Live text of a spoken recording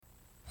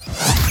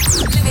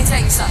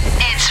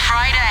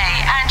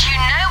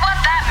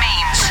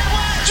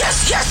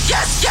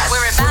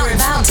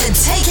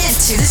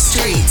to the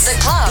streets, the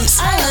clubs,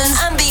 the islands,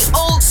 and the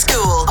old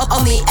school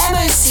on the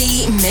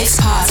MOC Mix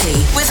Party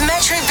with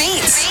Metro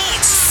Beats.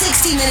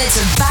 60 minutes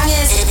of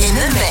bangers in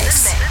the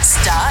mix.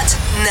 Start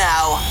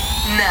now.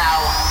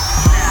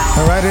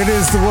 All right, it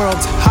is the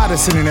world's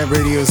hottest internet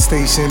radio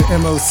station,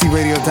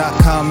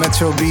 mocradio.com,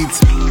 Metro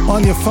Beats,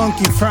 on your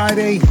Funky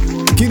Friday,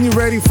 getting you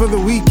ready for the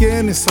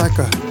weekend. It's like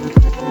a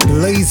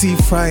lazy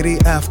Friday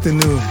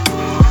afternoon.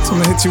 So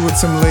I'm gonna hit you with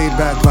some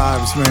laid-back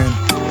vibes,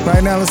 man.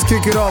 Right now, let's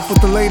kick it off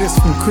with the latest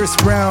from Chris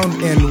Brown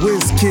and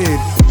WizKid.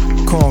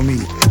 Call Me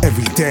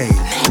Every Day.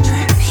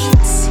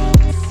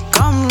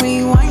 Come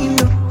rewind,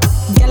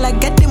 girl, I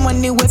get the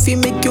money if you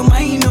make you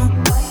mine,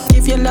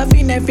 If you're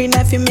loving every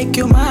night, you make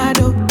you mad,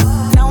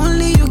 Now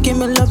only you give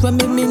me love and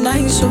make me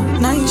nice,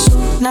 nice,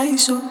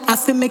 nice, I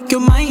feel make you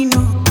mine,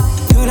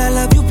 Girl, I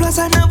love you, plus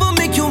I never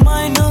make you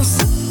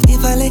minus.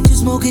 If I let you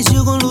smoke it,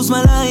 you gon' lose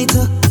my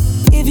lighter.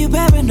 If you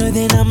paranoid,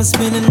 then I'ma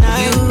spend the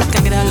night. You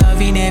can get a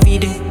loving every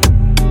day.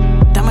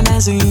 Diamond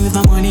dancing you with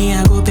my money,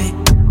 I go pay.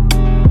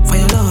 For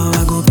your love,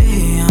 I go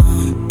pay,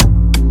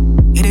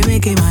 It ain't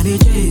making my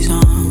DJs,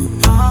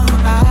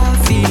 I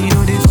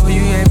feel they for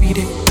you every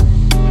day.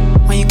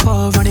 When you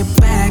call, run it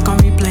back on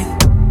replay.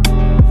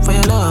 For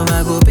your love,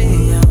 I go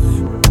pay,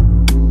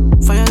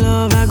 For your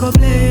love, I go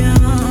play,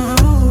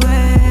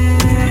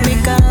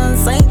 Make a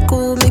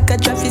psycho, make a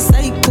traffic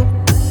psycho.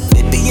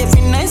 Baby,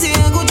 every night, say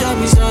I go drive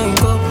me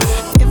psycho.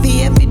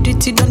 Every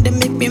duty done, they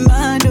make me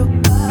mad,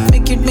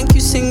 Make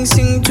you sing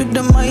to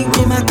the mic.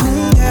 Yeah, my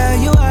queen girl,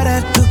 you are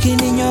that looking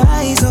in your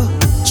eyes,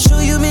 Show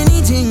you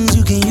many things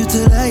you can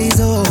utilize,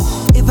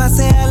 If I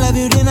say I love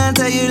you, then I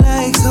tell you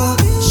like so.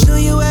 Show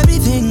you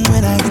everything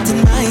when I get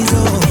in my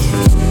zone.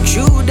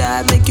 True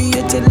that make you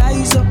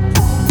utilize,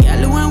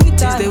 Girl, when we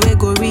taste the way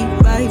go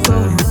revive,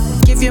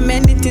 Give you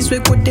many things we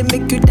could they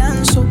make you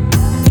dance,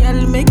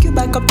 Girl, make you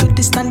back up to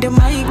the stand the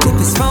mic. If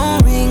his phone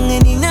ring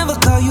and he never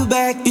call you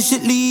back, you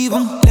should leave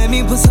him. Let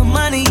me put some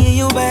money in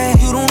your bag.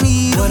 You don't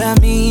need him. What I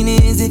mean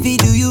is, if he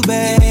do you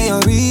bad, ain't no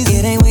reason.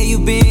 It ain't where you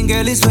been,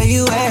 girl, it's where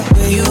you at.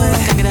 Where you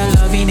at? Can get a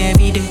loving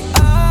every day.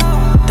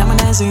 Diamond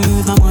dancing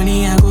with my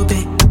money, I go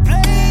pay.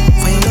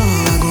 For your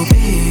love, I go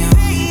pay.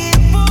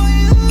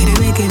 It ain't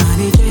making my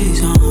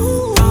DJs,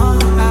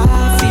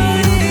 I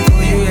feel they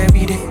for you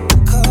every day.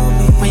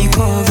 When you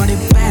call, run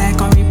it back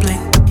on replay.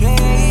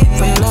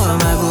 For your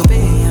love, I go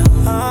pay.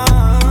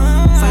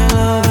 For your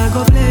love, I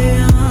go play.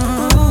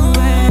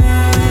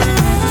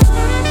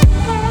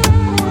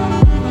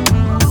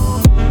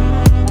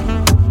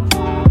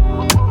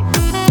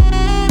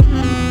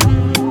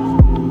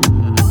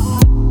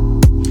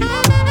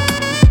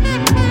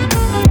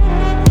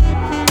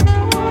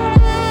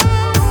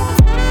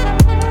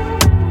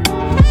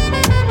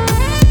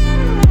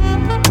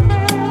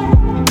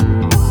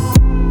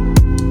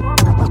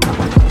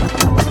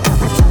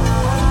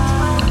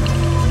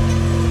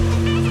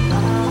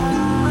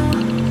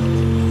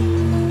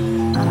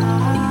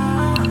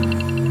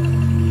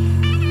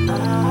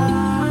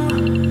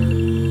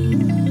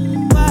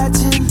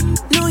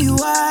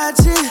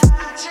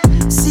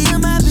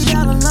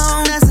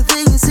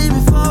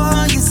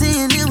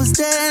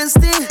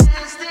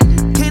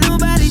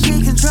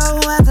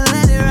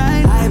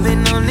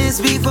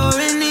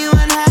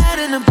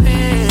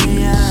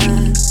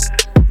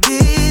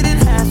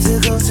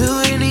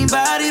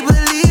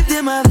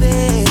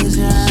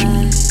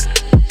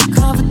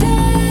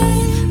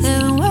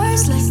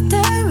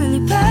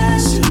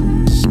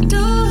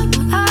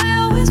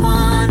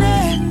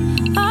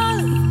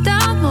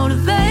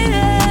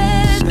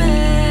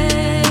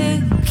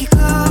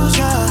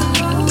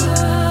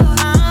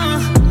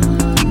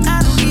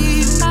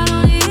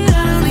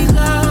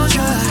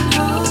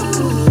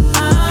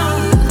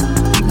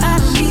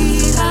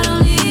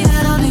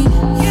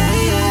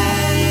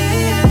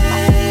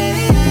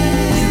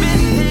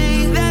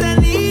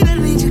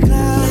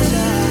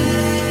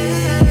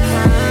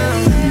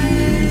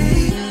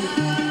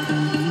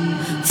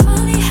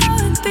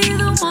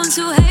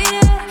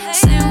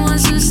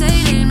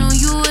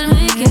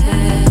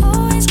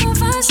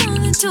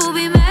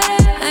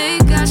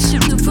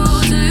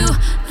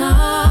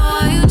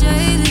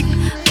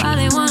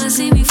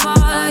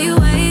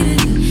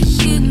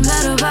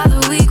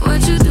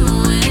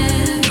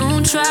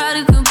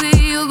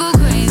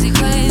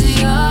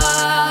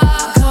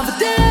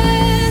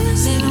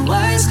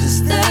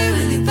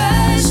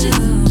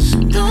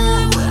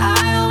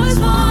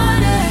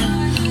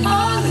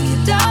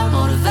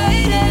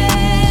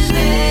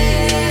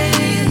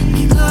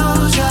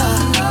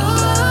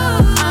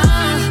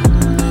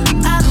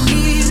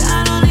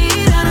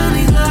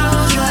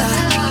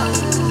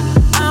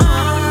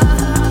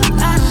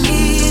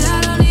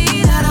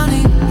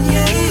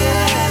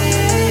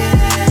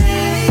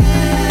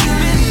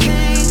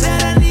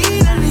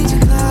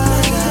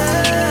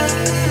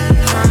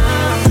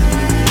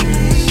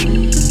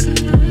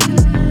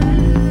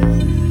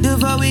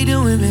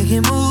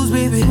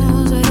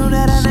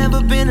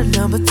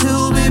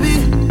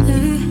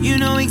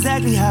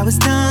 exactly how it's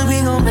done.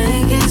 We gon'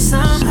 make it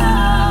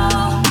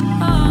somehow.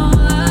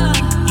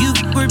 You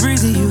were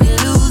breezy, you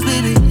get loose,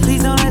 baby.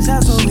 Please don't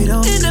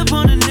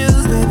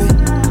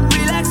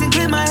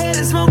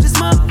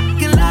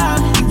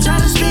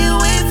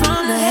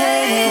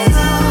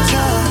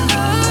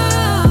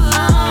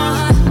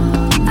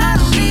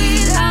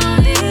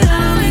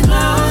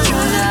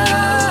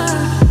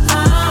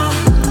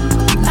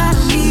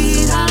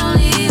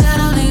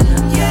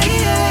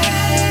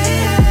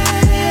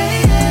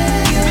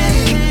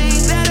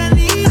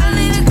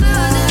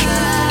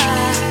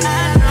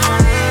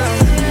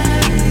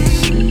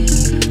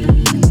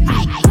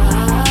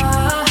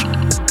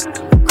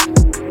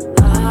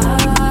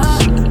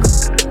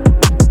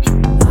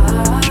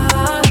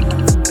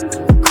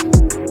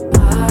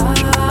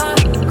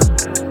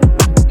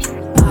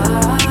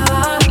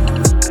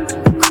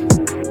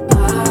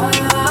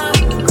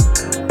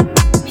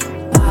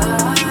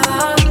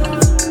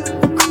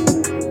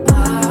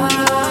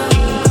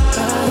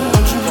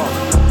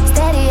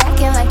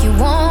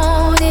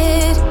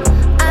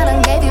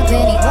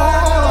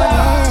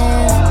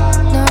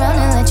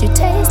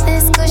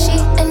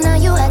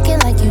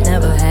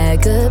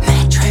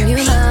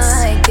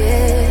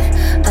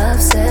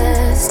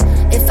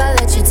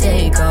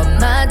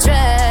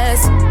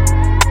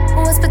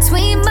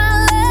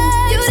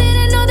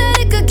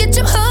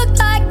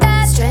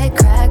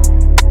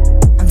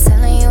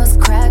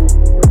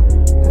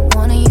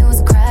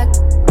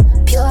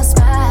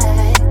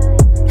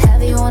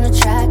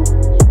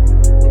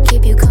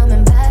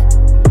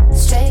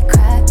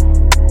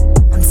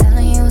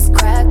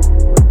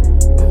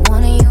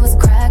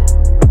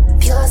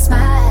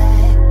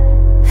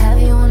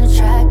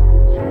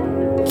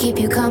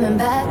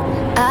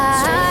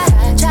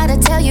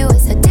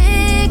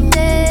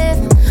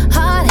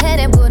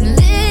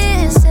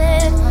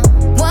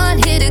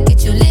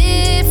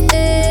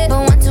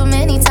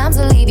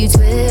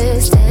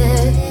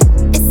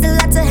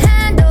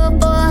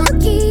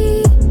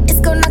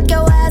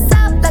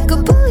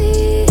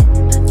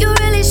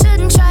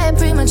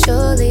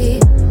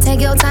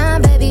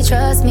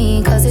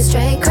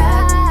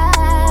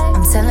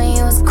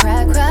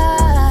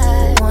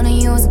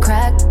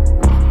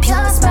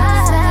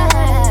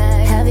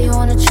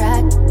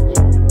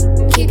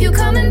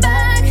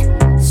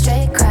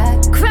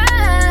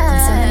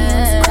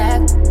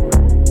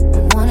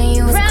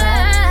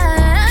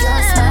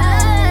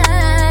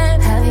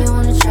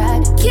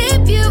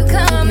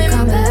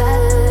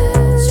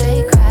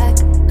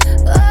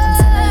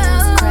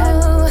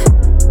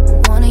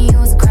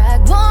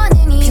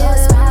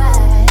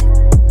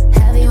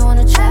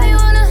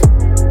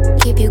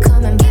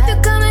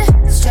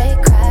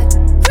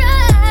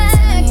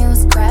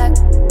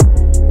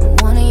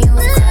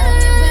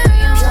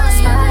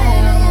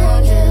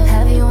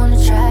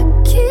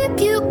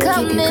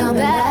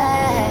coming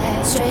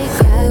back. Straight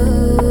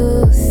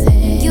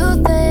you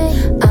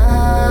think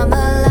I'm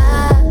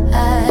alive.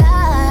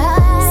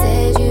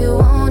 Said you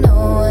won't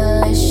know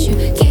unless you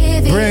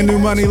give it. Brand new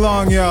Money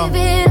Long, y'all.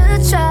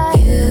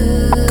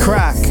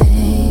 Crack.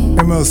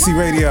 MOC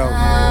Radio.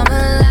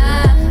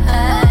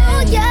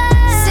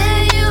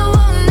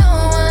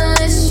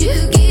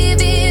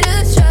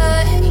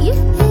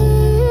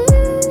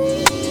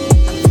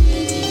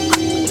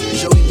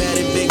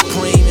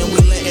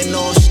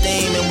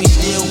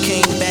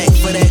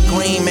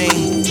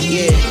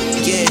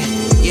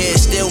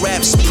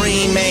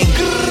 Supreme, man.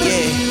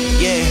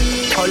 Yeah.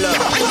 Hold up.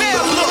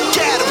 Look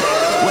at him.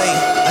 Wait,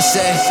 I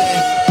said,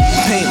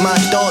 paint my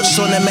thoughts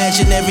on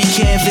imaginary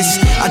canvas.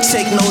 I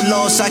take no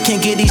loss, I can't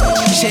get these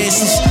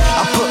chances.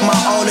 I put my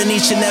all in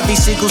each and every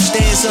single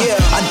stanza.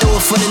 I do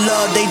it for the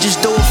love, they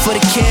just do it for the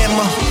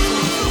camera.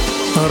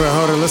 Hold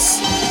on, let's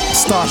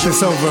start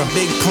this over.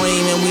 Big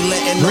Preem and we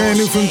letting brand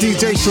new from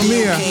DJ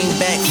Premier. Came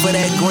back for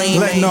that green,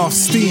 letting off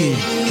steam,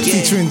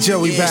 featuring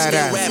Joey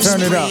Badass.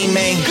 Turn it up.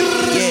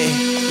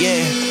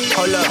 Yeah.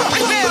 Hold up.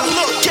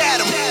 Look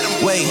at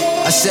him. Wait,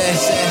 I said,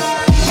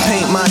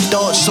 paint my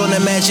thoughts on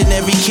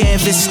imaginary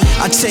canvas.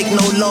 I take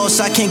no loss,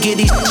 I can't get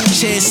these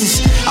chances.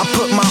 I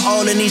put my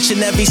all in each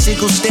and every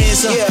single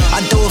stanza.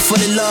 I do it for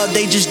the love,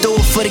 they just do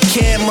it for the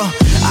camera.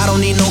 I don't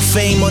need no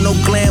fame or no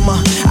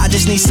glamour. I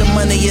just need some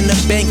money in the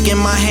bank and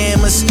my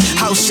hammers.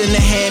 House in the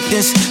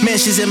Hamptons,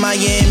 mansions in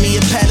Miami,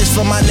 a palace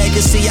for my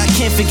legacy. I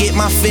can't forget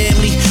my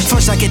family.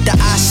 First I get the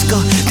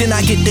Oscar, then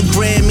I get the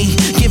Grammy.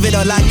 Give it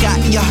all I got,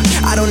 yeah.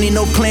 I don't need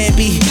no plan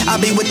B. I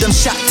be with them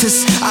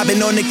shotters, I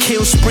been on the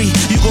kill spree.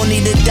 You gon'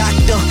 need a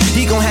doctor,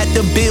 he gon' have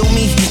to bill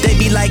me. They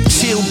be like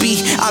chill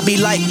B, I be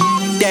like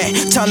that.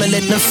 Time to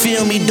let them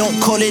feel me, don't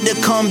call it a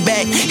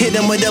comeback. Hit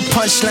them with a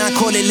punchline,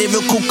 call it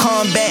lyrical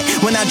combat.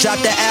 When I drop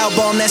the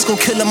album, that's gon'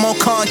 kill them on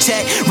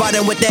contact.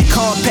 Riding with that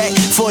compact,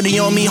 40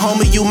 on me,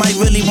 homie, you might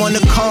really wanna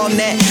calm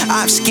that.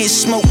 Ops get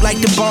smoked like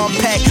the bomb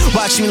pack.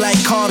 Watch me like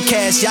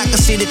Comcast, y'all can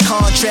see the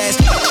contrast.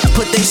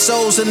 Put they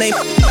souls in they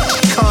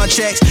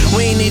contracts.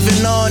 We ain't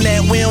even on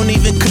that, we don't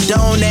even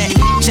condone that.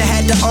 You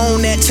had to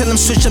own that, tell them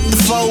switch up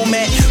the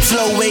format.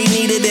 Flow way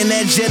needed in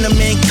that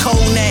gentleman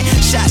Konak.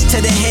 Shots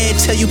to the head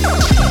till you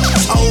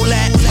all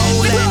that.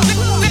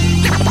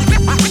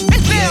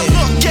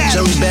 Yeah.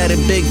 Joey Bad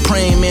and Big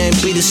Preem, man,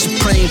 be the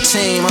supreme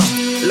team,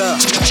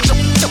 Look,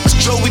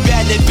 Joey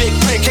Bad and Big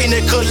Preem, can't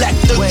they collect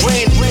the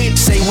green?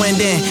 Say when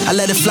then, I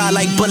let it fly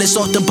like bullets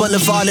off the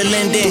boulevard of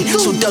Linden.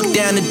 So duck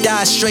down and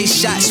die, straight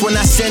shots when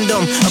I send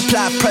them.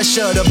 Apply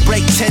pressure to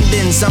break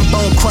tendons. I'm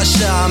bone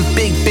crusher, I'm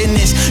big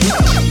business.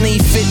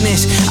 Need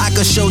fitness, I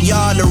can show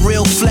y'all the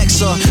real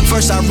flexer.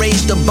 First I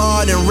raised the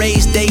bar, then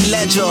raised they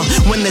ledger.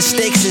 When the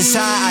stakes is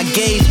high, I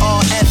gave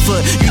all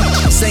effort. You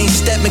ain't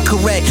stepping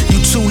correct, you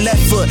too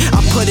left foot.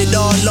 I put it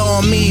all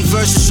on me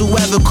versus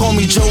whoever. Call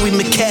me Joey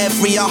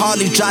McCaffrey, I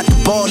hardly drop the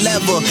ball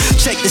ever.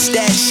 Check the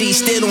stat sheet,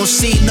 still don't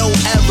see no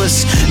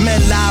errors. Men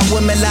lie,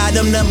 women lie,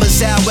 them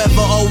numbers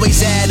however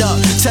always add up.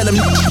 Tell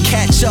them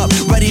catch up,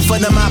 ready for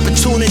them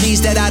opportunities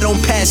that I don't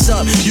pass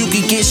up. You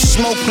can get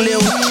smoked, lil,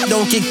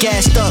 don't get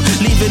gassed up.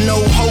 Leaving no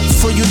hope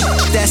for you,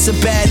 that's a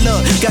bad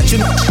look. Got you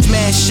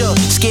smashed up,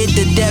 scared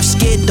to death,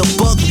 scared to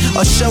book.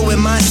 A show in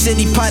my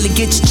city probably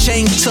get your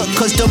chain took.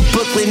 Cause them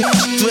Brooklyn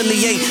really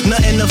ain't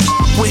nothing to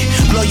with.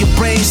 Blow your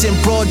brains in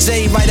broad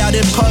day right out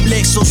in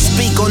public. So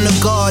speak on the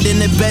guard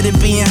and it better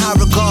be in high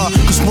regard.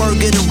 Cause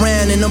word get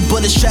around and the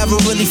bullets travel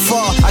really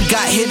far. I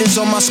got hitters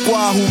on my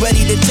squad who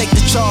ready to take the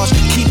charge.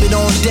 Keep it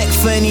on deck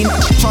for any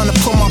trying to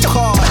pull my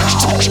car.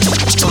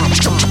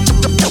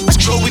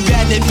 Joey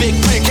Bad and Big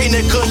Preem, can't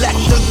they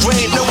collect the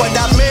grain? Know what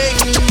I mean?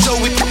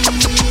 Joey Bad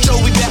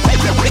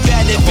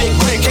and Big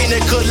Preem, can't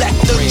they collect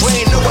the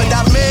grain? Know what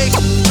I mean?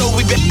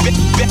 Joey Bad and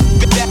Big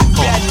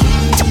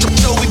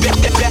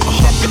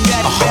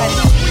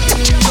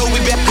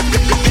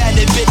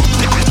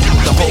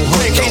the whole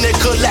hood can't they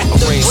collect the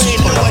grain?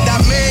 Know what I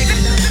mean?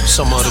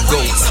 Some other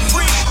goat.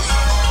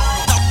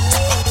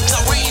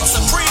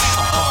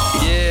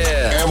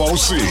 Yeah.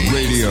 MOC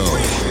Radio.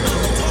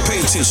 Pay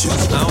attention. I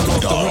don't know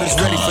if the hood is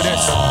ready for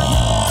this.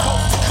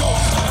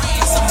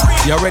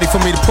 Y'all ready for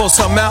me to pull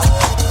something out?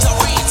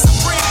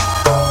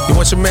 You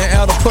want your man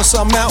Al to pull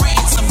something out?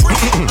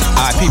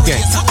 Alright, peep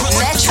game.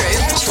 Metro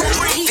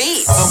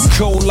Beats. I'm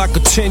cold like a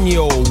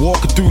 10-year-old,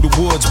 walking through the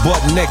woods butt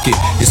naked.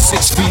 It's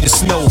 6 feet of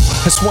snow.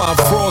 That's why I'm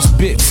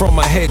frostbit from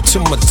my head to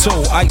my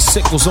toe.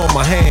 Icicles on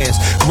my hands,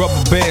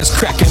 rubber bands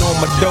cracking on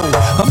my dough.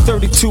 I'm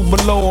 32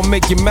 below, I'll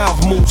make your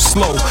mouth move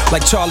slow.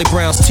 Like Charlie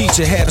Brown's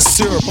teacher had a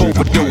syrup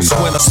overdose.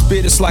 When I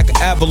spit, it's like an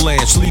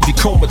avalanche, leave you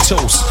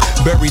comatose.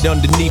 Buried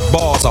underneath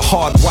bars of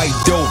hard white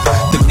dope.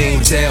 The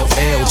name's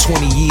LL,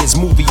 20 years,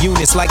 movie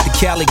units like the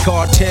Cali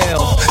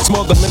Cartel.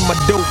 Smuggling my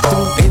dope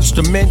through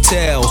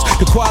instrumentals.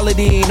 The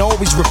quality ain't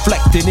always reflected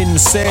reflected in the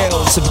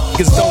sales. If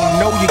niggas don't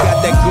know you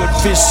got that good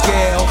fish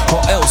scale, or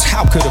else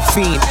how could a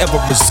fiend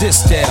ever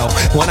resist L?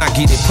 When I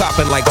get it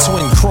poppin' like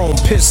twin chrome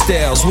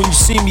pistols. When you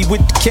see me with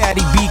the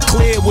caddy, be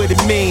clear what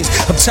it means.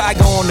 I'm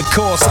Tiger on the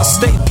course, I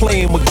stay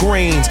playing with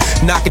greens,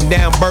 knocking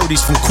down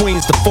birdies from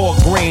Queens to Fort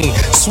Greene.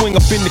 Swing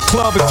up in the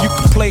club if you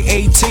can play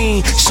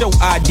 18. Show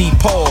ID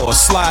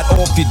pause, slide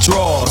off your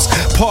drawers.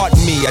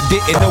 Pardon me, I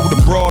didn't know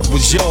the broad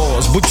was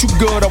yours, but you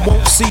good, I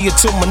won't see you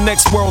till my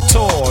next world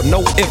tour.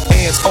 No ifs,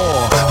 ands,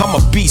 or I'm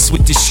a beast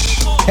with this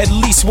shit. At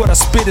least what I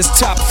spit is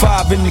top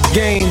 5 in the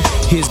game.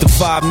 Here's the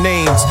 5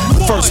 names.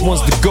 The first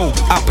one's the GOAT,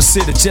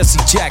 opposite of Jesse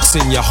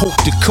Jackson. You hope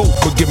the coat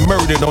will get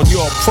murdered on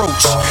your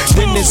approach.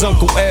 Then there's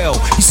Uncle L,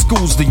 he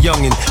schools the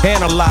youngin',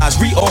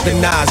 analyze,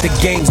 reorganize the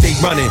games they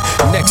running.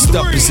 Next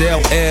up is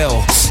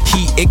LL,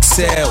 he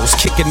excels,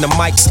 kicking the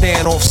mic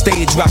stand off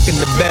stage, rocking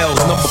the bells.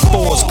 Number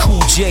 4 is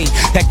Cool J,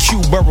 that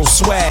Q Burrow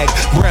swag,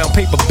 brown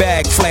paper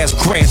bag, flash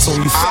grants on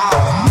you.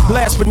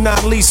 Last but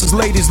not least is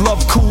ladies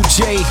love Cool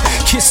J,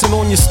 kissing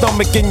on your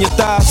stomach and your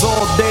thighs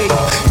all day.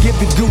 Give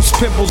you goose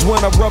pimples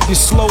when I rub your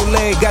slow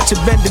leg. Got you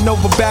bending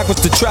over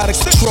backwards to try to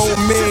control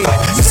me.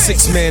 The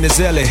 6th man is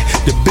Ellie,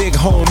 the big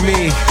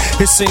homie.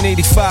 This ain't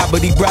 85,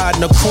 but he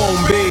riding a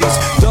chrome bees.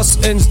 Thus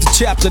ends the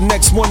chapter,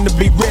 next one to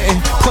be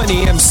written.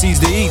 Plenty MCs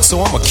to eat,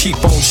 so I'ma keep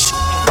on shit.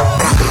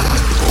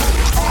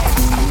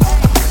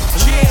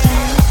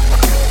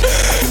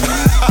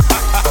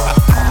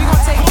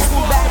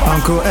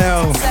 Uncle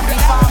L,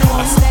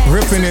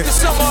 ripping it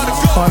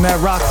on that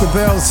Rock the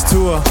Bells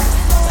tour.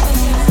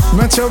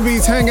 Metro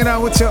Beats hanging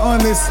out with you on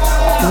this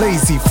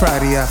lazy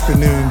Friday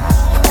afternoon.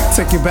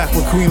 Take you back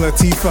with Queen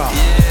Latifah.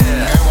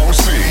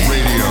 MOC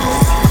Radio.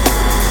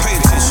 Pay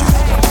attention.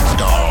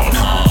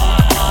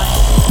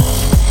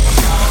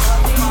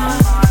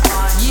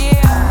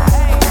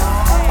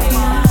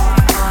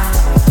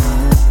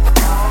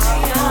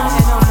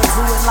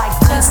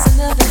 Just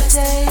another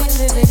day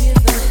living in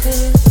the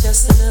hood,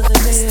 just another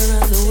day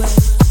around the way.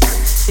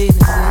 Feeling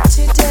good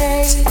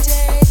today,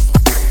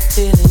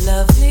 feeling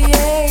lovely,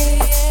 yeah.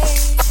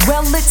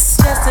 Well, it's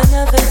just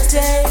another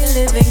day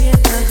living in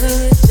the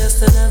hood,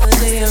 just another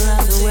day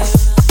around the way.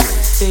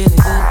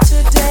 Feeling good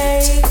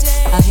today,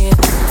 I hear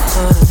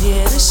but I'm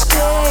here to stay.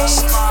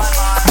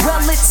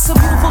 Well, it's a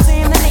beautiful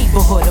day in the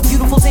neighborhood, a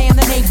beautiful day in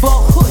the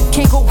neighborhood.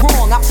 Can't go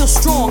wrong, I feel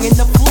strong and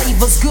the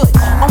flavor's good.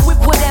 I'm with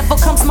whatever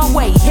comes my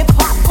way. Hip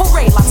hop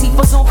parade,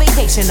 Latifah's on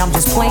vacation. I'm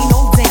just plain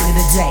old day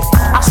to day.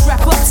 I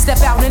strap up,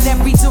 step out in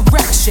every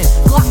direction.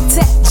 Glock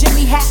tech,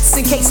 Jimmy hats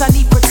in case I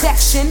need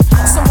protection.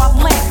 So I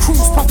land,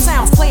 cruise, pump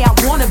sounds, play out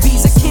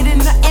wannabes. A kid in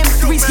the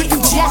M3's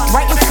getting jacked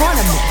right in front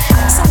of me.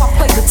 So I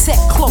play the tech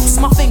close,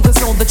 my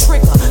fingers on the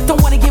trigger. Don't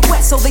wanna get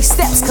wet, so they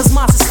steps, cause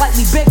mine's is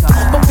slightly bigger.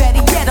 But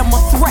better yet, I'm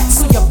a threat,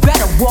 so you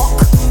better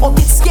walk or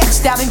get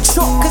sketched out in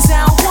chalk, cause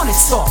I don't wanna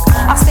talk.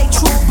 I stay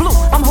true blue,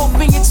 I'm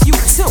hoping it's you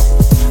too.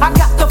 I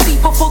got the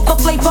people for the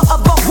flavor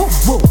of a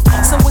woo-woo.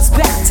 So it's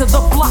back to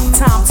the block,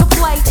 time to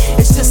play.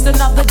 It's just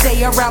another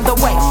day around the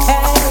way.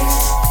 Hey,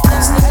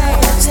 just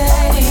another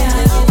day,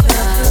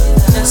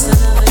 just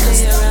another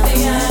day around the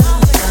way.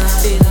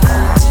 Feeling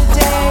good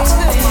today,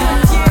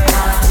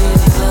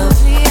 feeling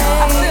lovely,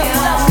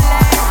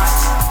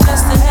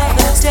 just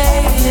another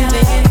day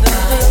living in the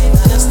hood,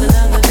 just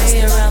another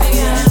day around the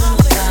way.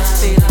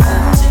 Feeling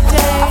good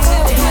today,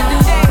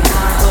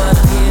 but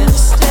I'm here to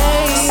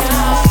stay.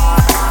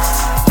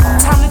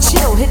 Time to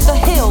chill, hit the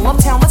hill,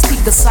 uptown, let's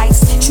keep the sights.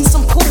 Shoot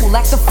some pool,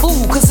 act a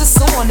fool, cause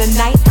it's on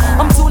tonight.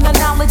 I'm doing the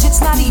knowledge,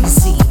 it's not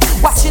easy.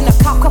 Watching a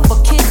cop up a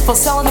kid for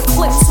selling a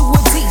clip to a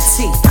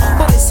DT.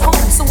 But it's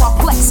home, so I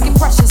flex, get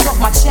pressures off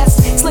my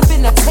chest. Slip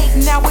in a tape,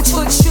 now which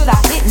hood should I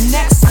hit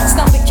next?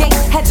 Stomach ache,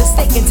 head to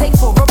steak and take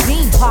for a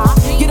bean pie.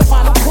 Get a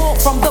final call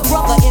from the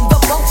brother in the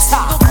bow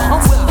tie. I'm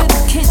with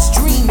little kids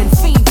dreaming,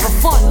 fiend for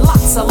fun.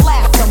 Lots of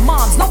laughter,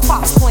 moms, no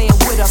pops playing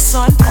with her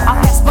son.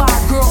 I pass by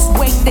girls,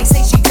 wait, they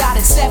say she got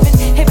it 7.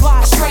 Hit by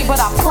a stray,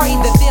 but I pray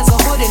that there's a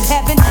hood in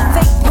heaven.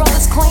 Fake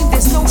brothers claim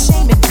there's no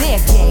shame in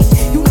their game.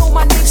 You know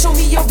my name, show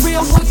me a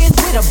real nigga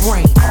with a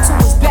brain. So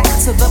it's back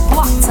to the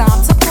block,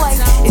 time to play.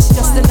 It's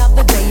just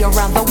another day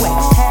around the way.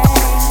 Hey,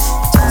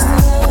 just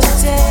another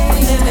day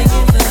living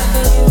in the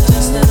hood,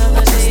 just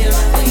another day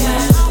around the way.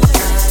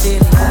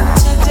 Feeling good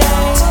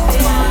today,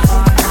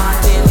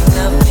 feeling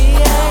lovely,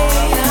 yeah.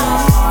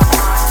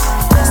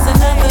 Just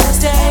another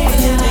day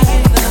living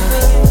in the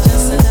hood,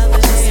 just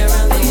another day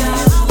around the way.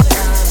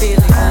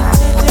 Feeling good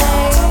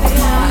today,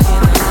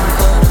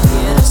 but I'm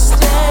here to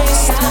stay.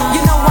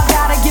 You know I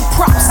gotta give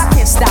props, I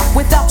can't stop.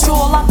 Without you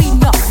all I'll be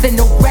nothing.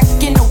 No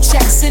wrecking, no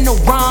checks, and no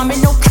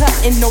rhyming, no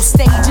cutting, no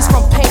stages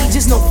from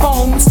pages, no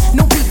phones,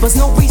 no beepers,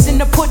 no reason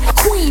to put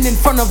Queen in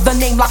front of the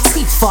name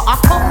Latifah. I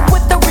come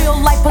with the real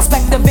life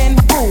perspective and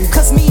rule,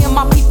 cause me and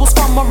my peoples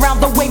from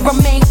around the way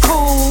remain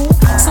cool.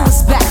 So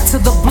it's back to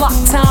the block,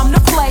 time to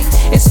play.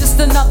 It's just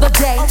another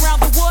day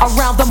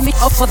around the me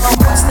for the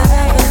just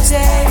another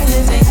day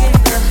living in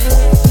the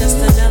hood, just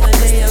another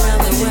day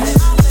around the way.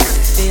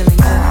 Feeling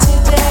good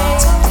today,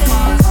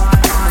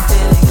 I'm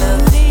feeling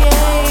lovely,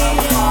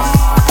 yeah.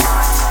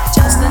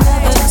 Just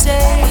another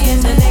day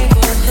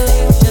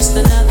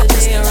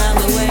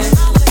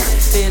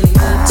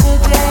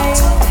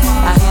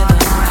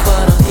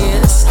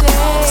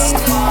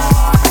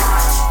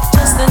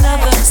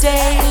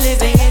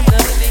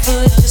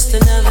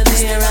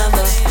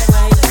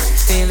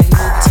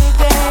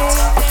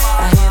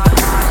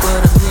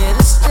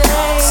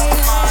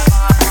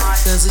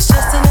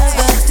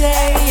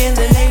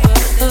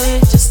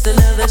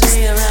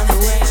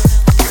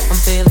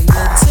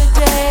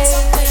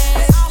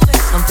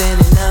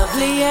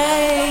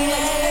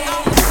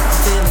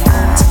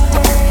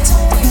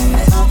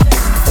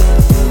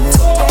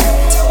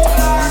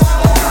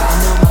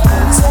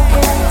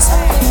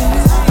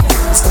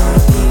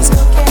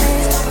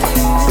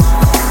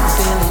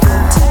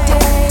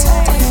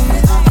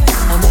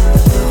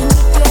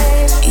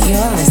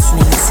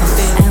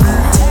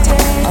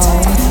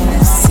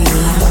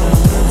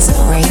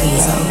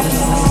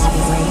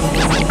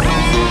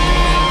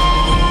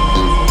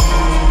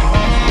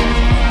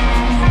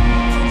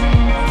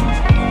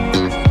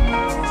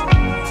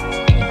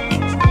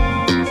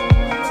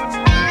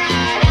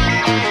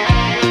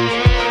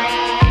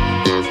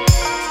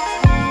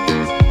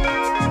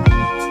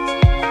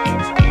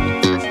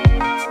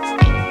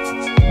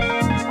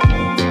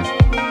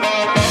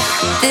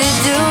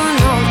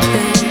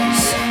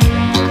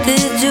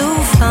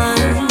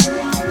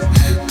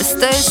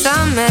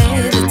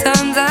many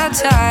times I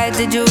tried,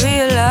 did you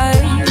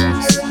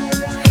realize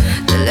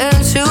to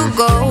let you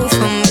go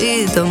from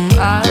me? The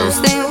miles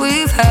think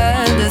we've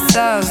had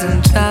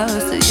 1,000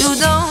 tries. That you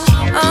don't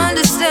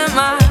understand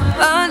me.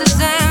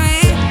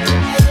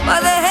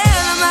 What the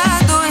hell am I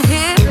doing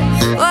here?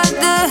 What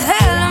the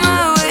hell am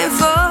I waiting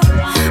for?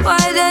 Why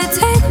did it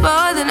take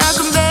more than I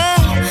can bear?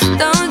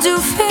 Don't you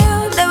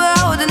feel that we're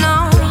holding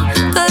on?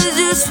 'Cause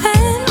you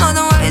spend more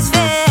than what is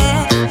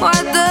fair.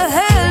 What the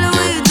hell are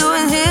we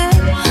doing here?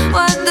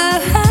 What the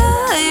hell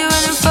are you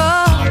running for?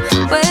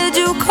 Where'd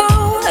you go?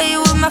 Are you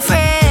with my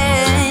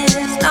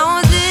friends?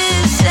 Now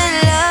this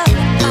ain't love.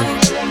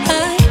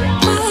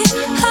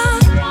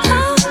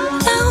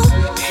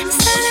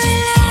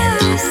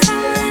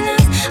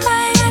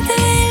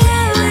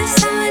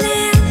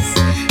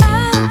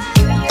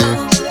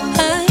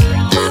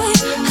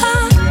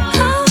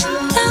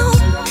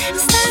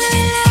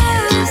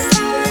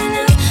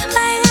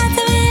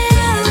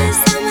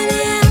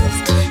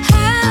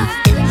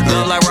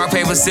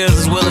 Scissors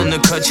is willing to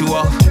cut you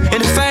off.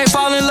 And if I ain't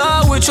fall in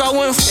love with you, I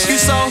wouldn't f you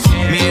soft.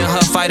 Me and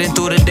her fighting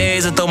through the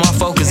days and throw my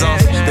focus off.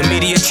 The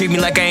media treat me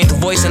like I ain't the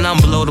voice and I'm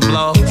below the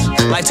blows.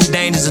 Like too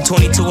dangerous at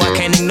 22, I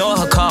can't ignore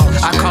her call.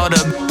 I called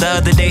her the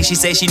other day, she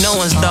say she no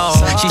one's dog.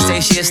 She say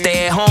she a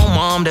stay at home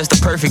mom, that's the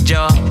perfect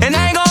job. And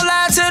I ain't gon'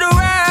 lie to the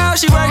round,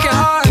 she working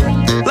hard.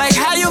 Like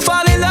how you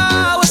fall in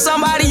love with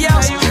somebody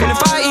else? And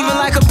if I even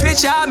like a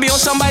picture, I'll be on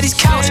somebody's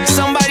couch,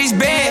 somebody's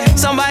bed,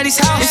 somebody's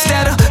house.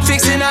 Instead of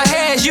fixing her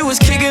head, you was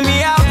kicking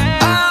me out.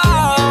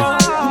 Oh,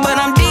 but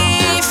I'm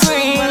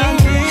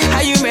different.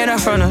 How you made her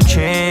from the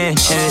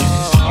trenches?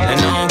 And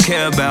I don't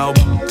care about.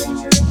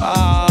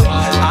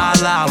 I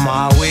allow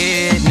my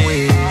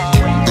witness.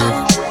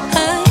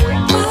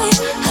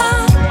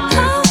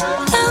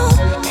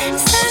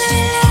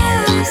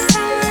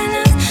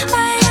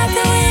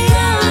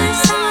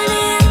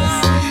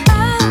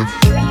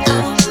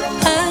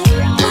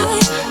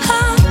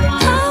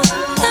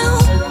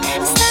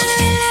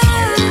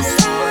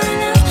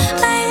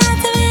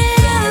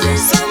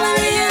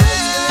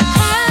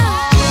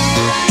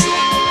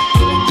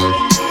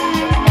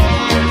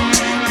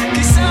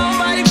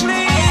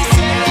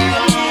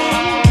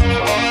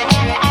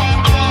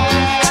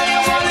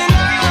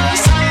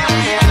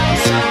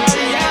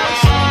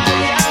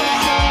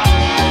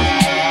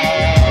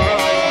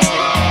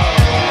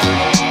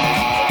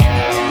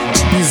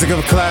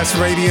 Class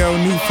Radio,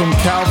 new from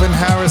Calvin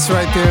Harris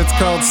right there. It's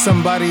called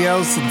Somebody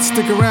Else. And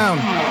stick around.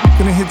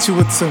 Gonna hit you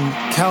with some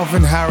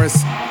Calvin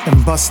Harris and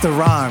Busta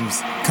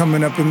Rhymes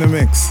coming up in the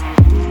mix.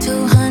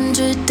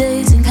 200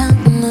 days and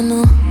counting, I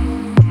know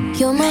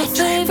you're my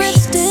favorite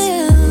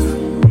still.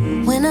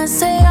 When I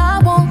say I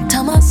won't,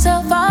 tell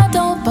myself I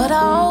don't, but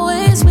I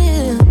always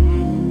will.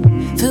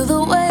 Feel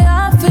the way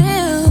I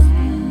feel.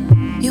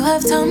 You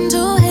have time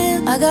to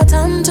heal, I got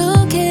time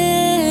to kill.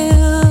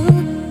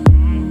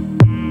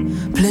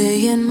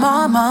 Play in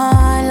my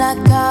mind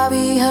like I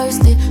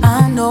rehearsed it.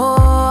 I know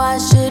I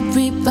should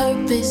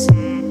repurpose.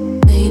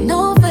 Ain't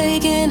no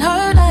faking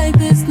hurt like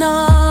this,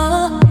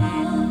 nah.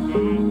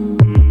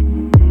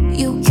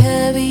 You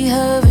carry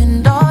her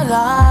and all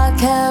I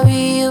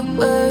carry your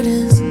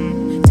burdens.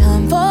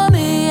 Time for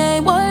me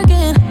ain't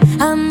working.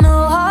 I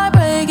know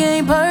heartbreak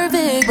ain't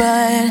perfect,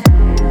 but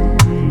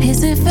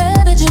is it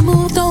fair that you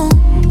moved on?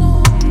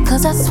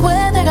 'Cause I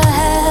swear that I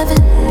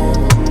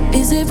haven't.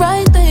 Is it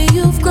right that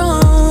you've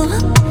grown?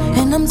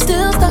 And I'm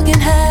still stuck in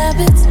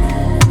habits.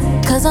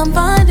 'Cause I'm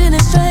finding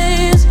it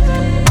strange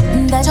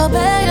that you're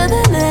better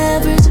than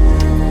average.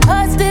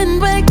 Hearts didn't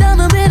break down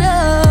the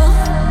middle.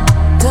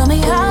 Tell me,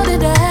 how did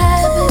that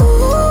happen?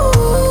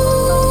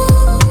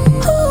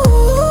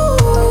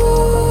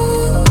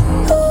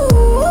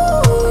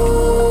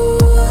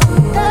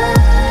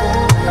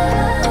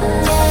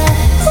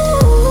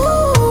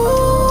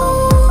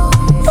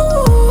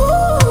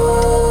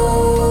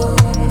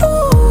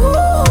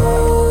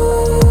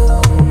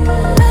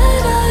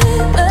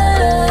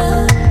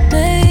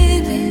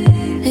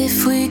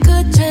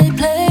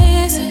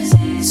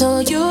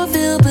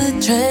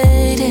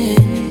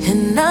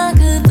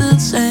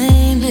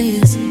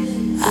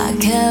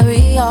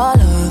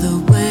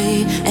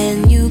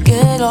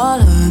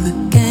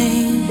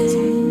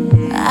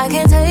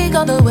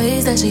 The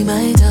ways that she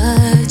might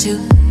touch you,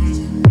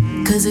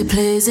 'cause it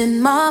plays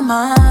in my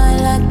mind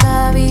like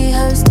I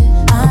rehearsed it.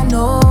 I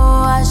know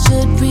I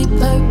should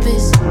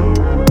repurpose.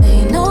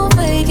 Ain't no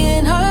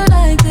faking her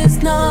like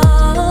this, no.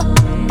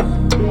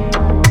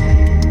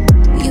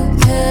 You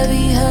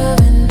carry her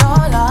and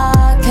all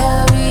I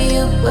carry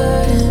your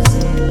burdens.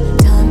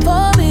 Time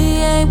for me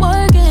ain't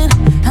working.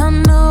 I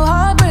know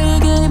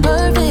heartbreak ain't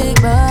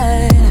perfect,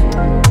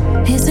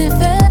 but is it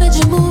fair that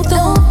you moved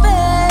on?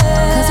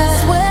 'Cause I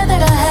swear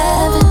that I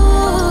haven't.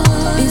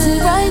 Is it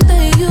right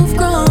that you've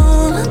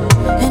grown?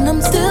 And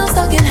I'm still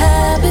stuck in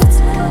habits.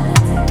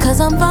 'Cause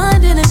I'm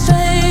finding it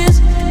strange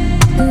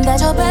that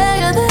you're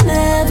better than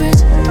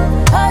average.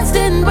 Hearts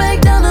didn't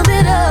break down the middle.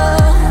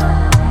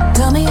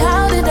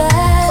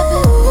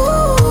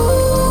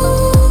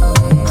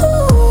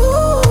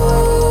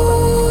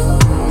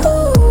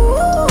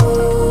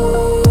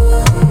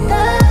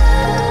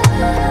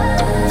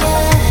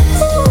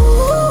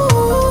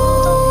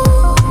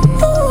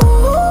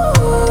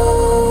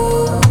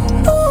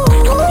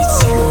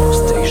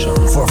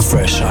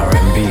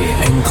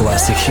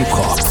 classic hip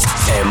hop.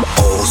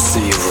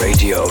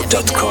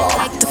 MOCRadio.com.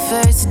 Like the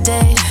first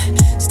date,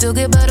 still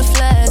get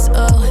butterflies,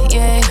 oh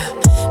yeah.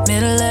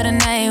 Middle of the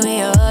night,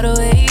 we all the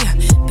way.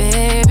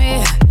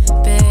 Baby,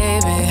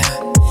 baby.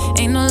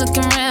 Ain't no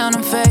looking around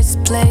in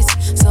first place.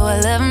 So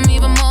I love him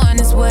even more on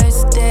his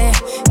worst day.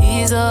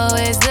 He's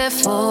always there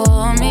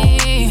for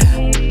me.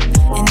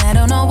 And I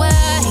don't know why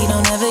he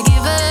don't ever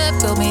give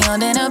up. Go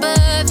beyond and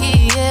above,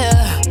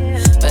 yeah.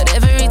 But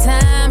every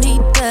time he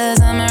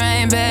does, I'm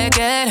right back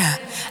at her.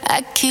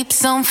 I keep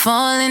on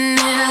falling in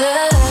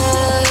love.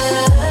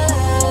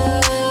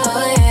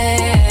 Oh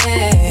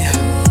yeah.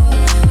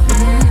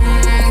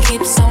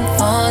 Keeps on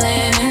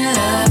falling in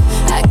love.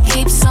 I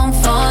keep on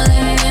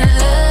falling in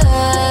love.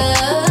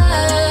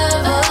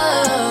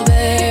 Oh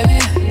baby.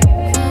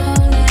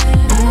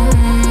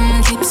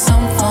 Keeps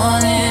on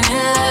falling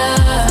in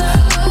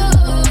love.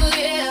 Oh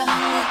yeah.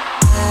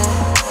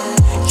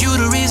 You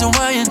the reason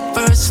why in the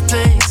first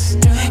place.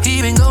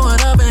 He been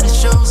going up and it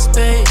shows,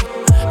 babe.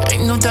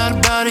 Ain't no doubt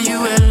about it,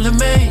 you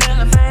elevate.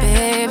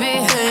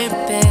 Baby,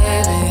 baby.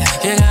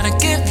 You gotta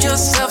give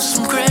yourself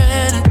some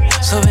credit.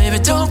 So baby,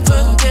 don't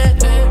forget.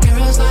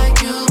 Girls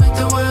like you make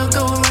the world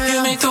go round.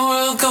 You make the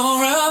world go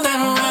round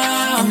and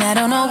round. And I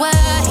don't know why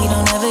he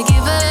don't ever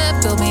give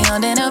up. Go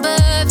beyond and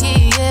above,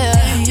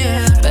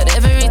 yeah. But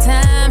every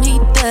time he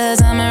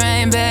does, I'm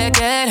right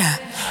back at her.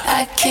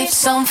 I keep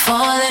on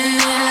falling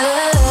in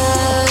love.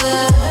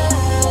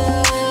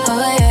 Oh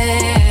yeah.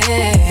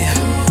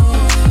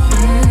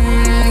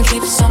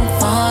 Keeps on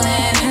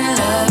falling in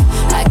love.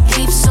 I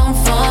keep on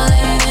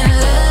falling in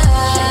love.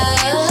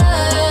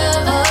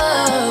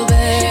 Oh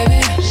baby.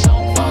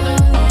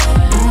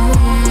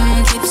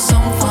 Keeps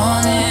on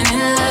falling in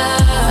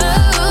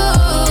love.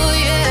 Oh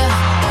yeah.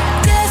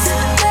 That's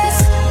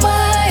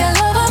why I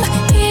love him.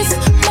 He's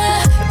my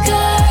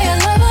guy. I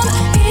love him.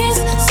 He's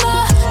so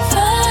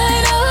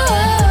fine. Oh.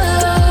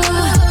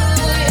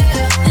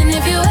 And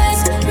if you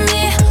ask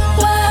me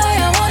why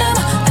I want him,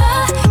 I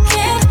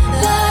can't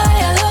lie.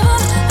 I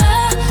love him. I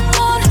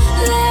won't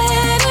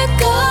let it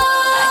go.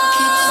 I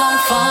keep on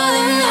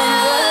falling in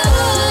love.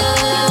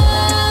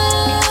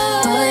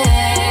 Oh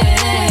yeah.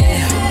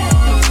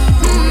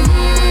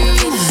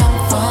 Keeps on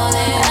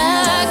falling.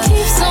 I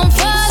keep on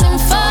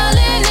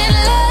falling in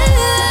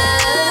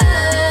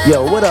love. Yo,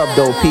 what up,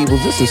 though,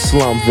 peoples? This is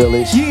Slum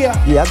Village. Yeah.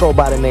 Yeah, I go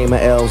by the name of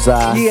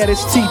Elzai. Yeah,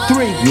 this T3.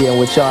 Yeah, and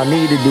what y'all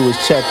need to do is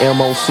check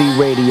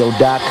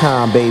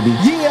MOCRadio.com, baby.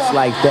 Yeah. It's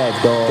like that,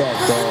 dog.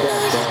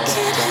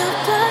 Can't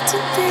help but to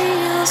be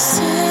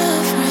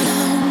yourself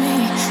around me.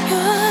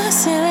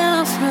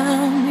 Yourself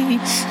around me.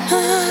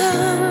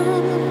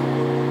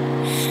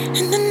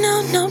 And I know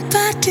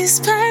nobody's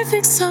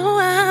perfect, so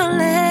I'll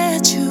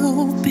let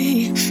you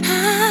be.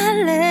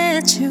 I'll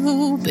let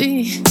you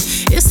be.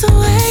 It's the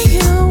way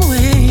you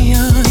wear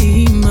your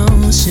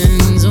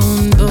emotions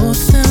on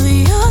both of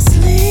your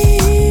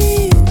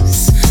sleeves.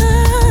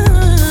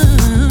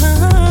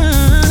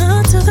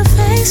 To the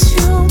face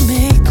you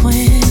make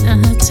when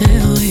I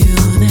tell you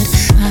that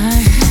I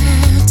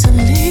have to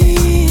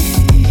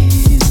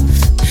leave.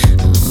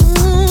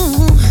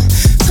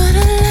 But I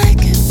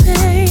like it,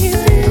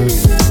 baby.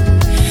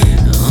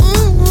 I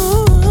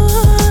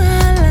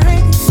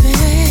like it,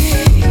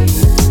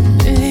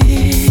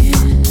 baby.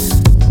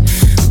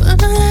 But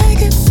I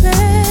like it,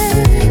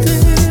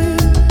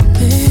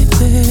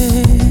 baby.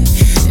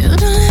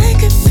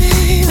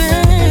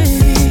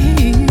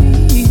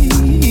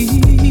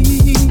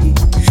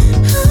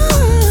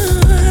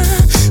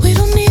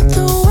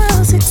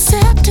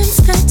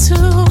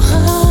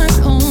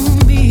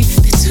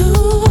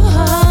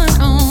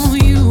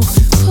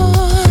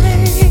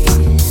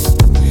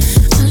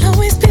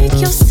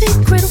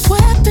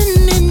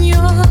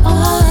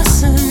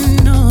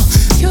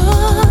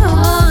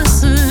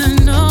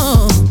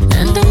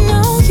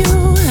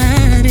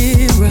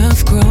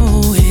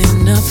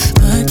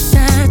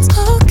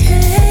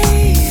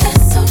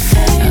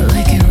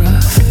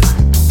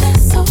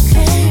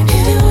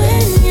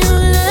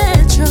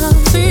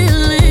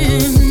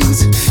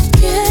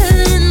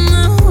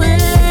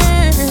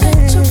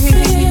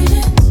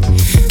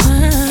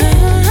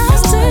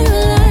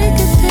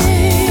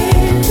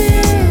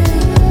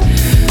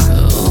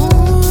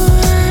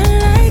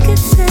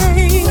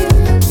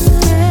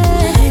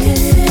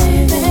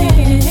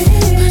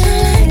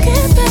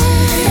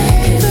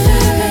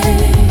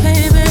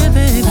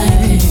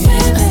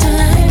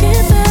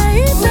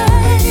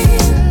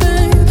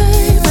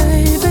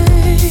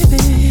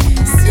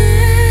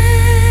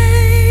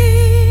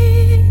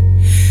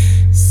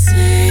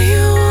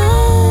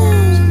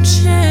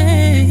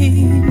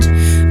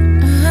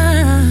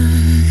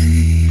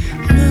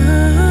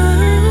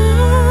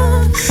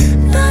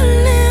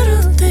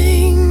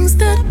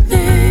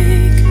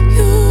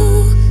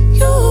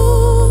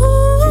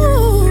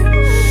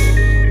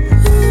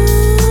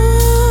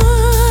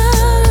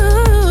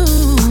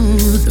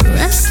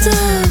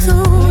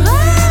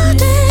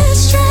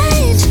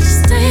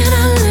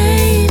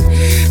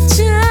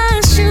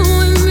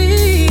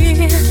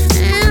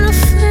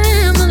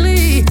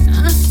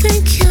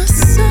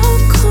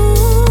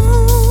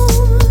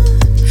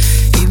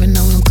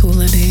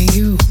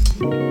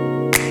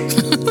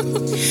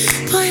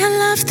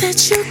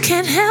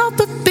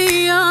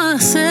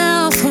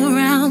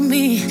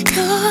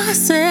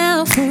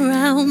 yourself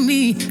around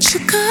me.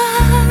 Sugar,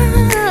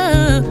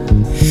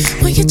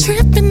 when you're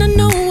tripping, I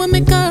know I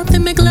make up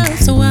and make love,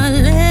 so I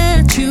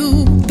let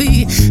you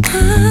be.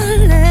 I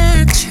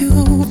let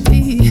you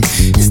be.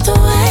 It's the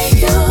way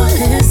you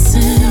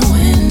listen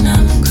when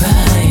I'm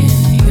crying.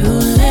 You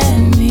let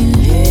me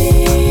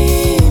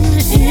lean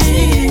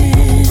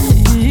in.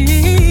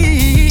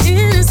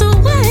 It's the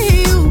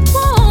way you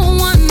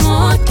want one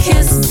more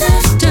kiss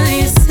after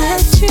you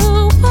said you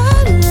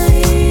were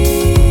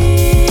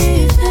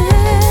leaving.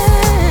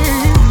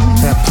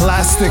 That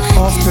plastic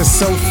off the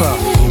sofa.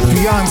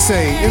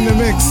 Beyonce in the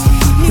mix.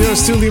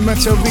 Here's Julie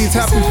Metro Beats.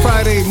 Happy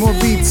Friday. More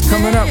beats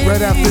coming up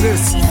right after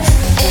this.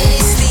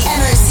 It's the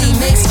MOC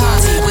Mix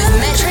Party with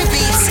Metro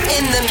Beats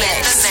in the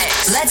mix.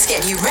 Let's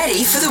get you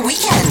ready for the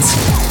weekend.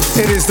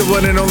 It is the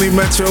one and only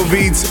Metro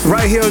Beats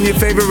right here on your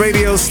favorite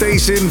radio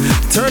station,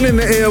 turning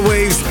the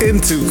airwaves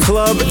into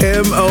Club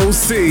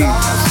MOC.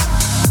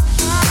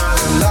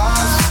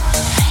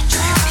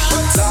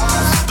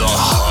 The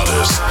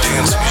hottest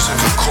dance music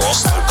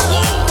across the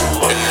globe.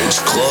 It's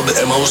Club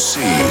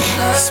MOC.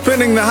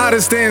 Spinning the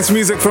hottest dance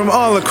music from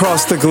all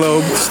across the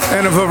globe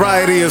and a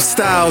variety of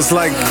styles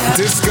like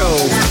disco,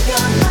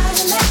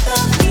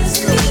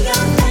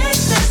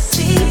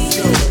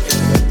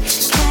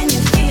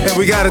 and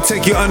we gotta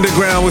take you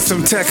underground with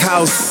some tech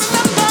house. Tech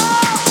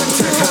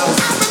house.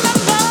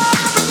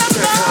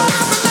 Tech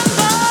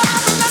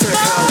house. Tech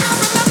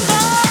house.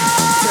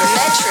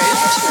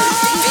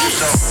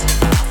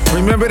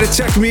 Remember to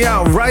check me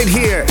out right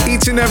here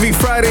each and every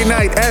Friday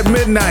night at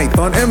midnight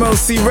on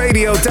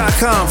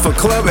MOCRadio.com for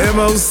Club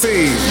MOC.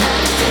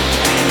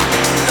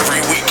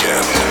 Every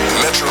weekend,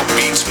 Metro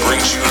Beats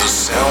brings you the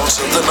sounds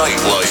of the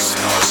nightlife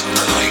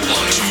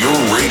to your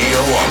radio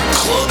on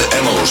Club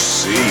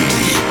MOC.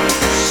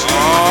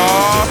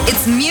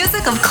 It's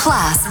music of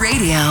class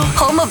radio,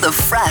 home of the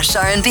fresh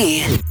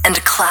R&B and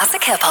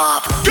classic hip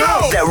hop.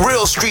 Go! That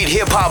real street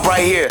hip hop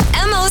right here.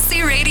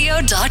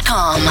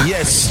 MOCRadio.com.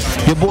 Yes,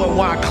 your boy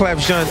Wyclef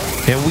Jean,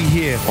 and we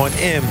here on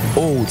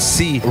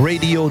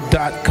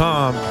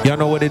MOCRadio.com. Y'all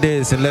know what it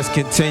is, and let's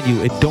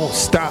continue. It don't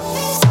stop.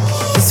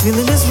 This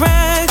feeling is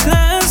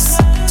reckless.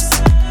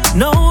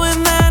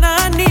 Knowing that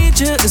I need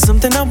you is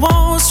something I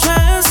won't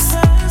stress.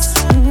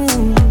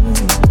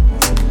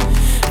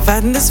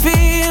 Fighting this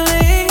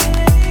feeling,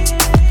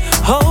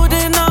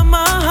 holding on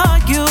my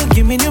heart, you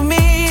give me new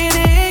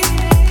meaning.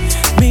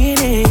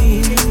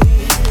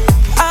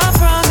 I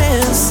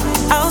promise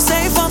I'll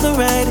stay for the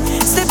ride,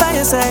 stay by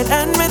your side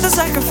and make the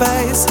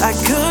sacrifice. I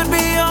could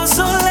be yours,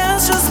 so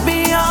let's just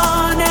be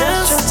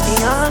honest.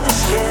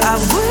 I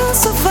will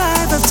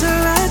survive after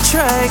I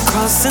try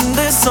crossing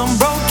this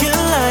unbroken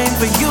line.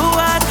 For you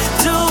I'd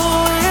do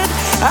it.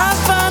 I'd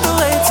find a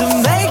way to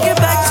make it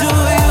back to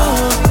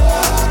you.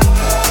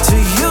 To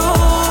you,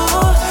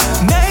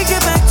 make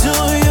it back to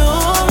you.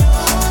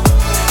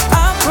 I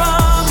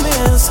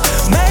promise,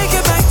 make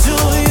it back to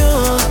you.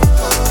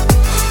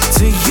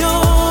 To you,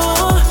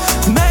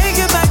 make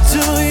it back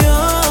to you.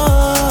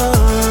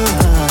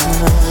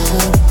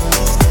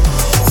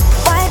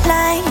 White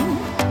line,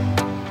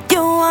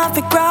 you want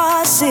to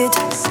cross it,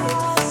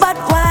 but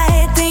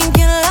why think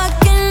you're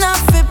lucky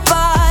enough to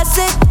pass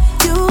it?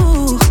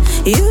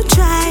 You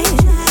try,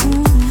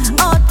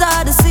 all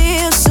thought to see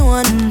you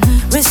soon.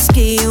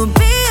 Risky, you'll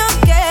be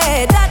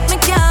okay, that me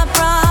can't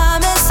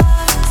promise,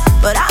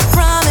 but I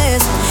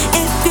promise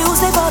if you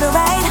stay for the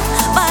ride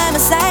by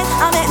my side,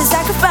 I'll make the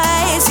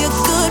sacrifice. You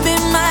could be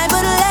mine,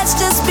 but let's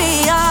just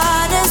be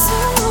honest.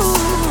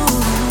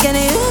 Can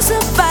you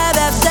survive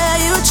after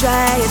you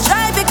try? You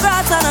drive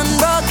across an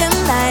unbroken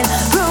line,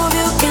 prove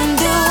you can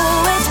do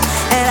it,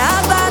 and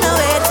I'll find a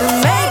way to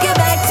make it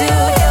back to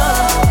you.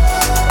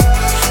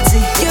 To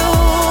you,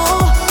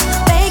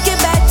 make it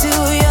back to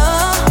you.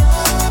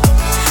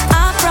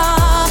 I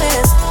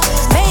promise,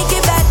 make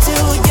it back to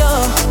you.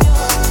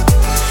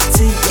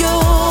 To you,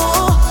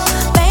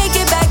 make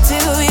it back to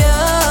you.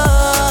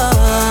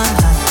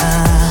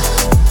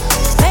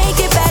 Make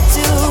it back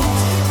to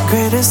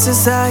Greatest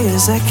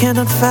desires I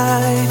cannot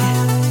fight.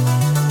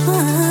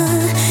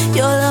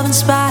 your love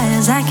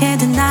inspires, I can't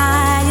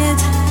deny it.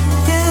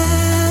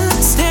 Yeah,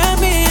 steer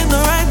me in the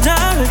right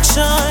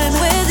direction.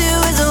 With you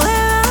is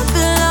where I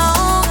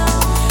belong.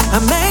 I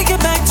make it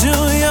back to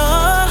you.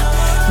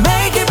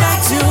 Make it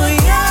back to you.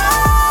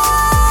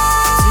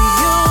 To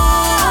you.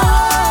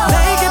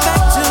 Make it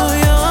back to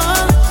you.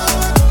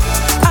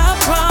 I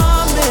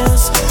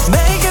promise.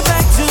 Make it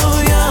back to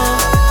you.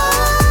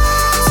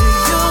 To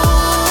you.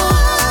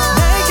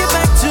 Make it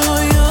back to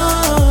you.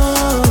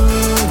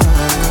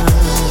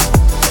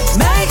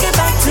 Make it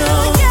back to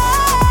you.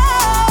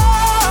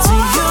 To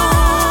you.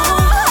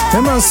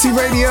 MOC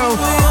Radio.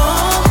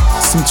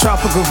 Some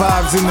tropical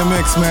vibes in the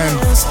mix, man.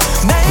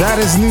 That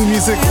is new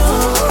music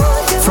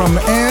from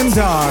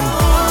Andon.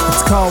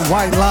 It's called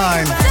White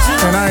Line.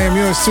 And I am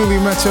yours truly,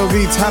 Metro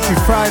Beats. Happy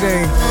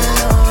Friday.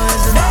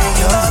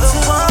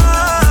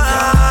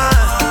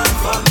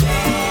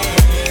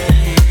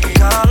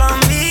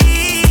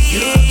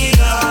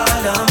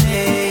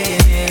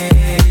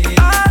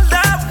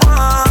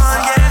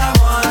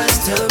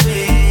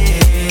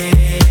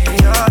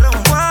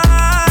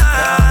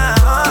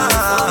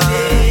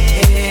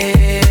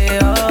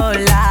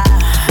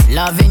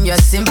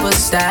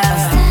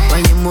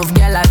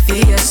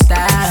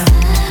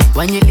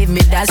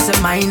 plus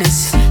and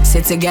minus.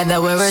 Sit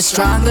together, we're a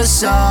stronger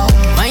soul.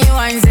 When you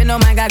ain't say no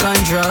man got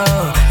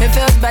control, it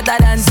feels better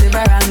than silver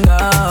and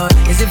gold.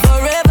 Is it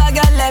forever,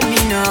 girl, let me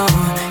know?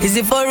 Is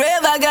it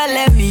forever, girl,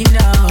 let me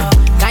know?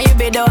 Can you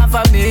be the one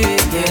for me,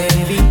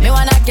 baby? Me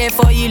wanna care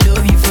for you,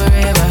 love you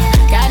forever.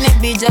 Can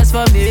it be just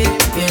for me,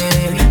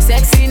 baby?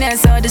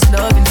 Sexiness or this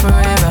loving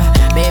forever.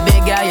 Baby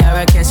girl,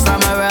 you're a kiss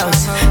from a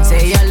rose.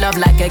 Say your love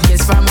like a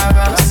kiss from a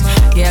rose.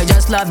 Yeah,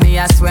 just love me,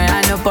 I swear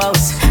I know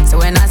post. So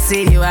when I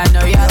see you, I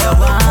know you're the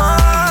one.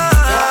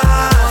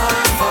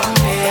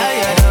 Yeah,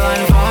 you're the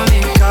one for me.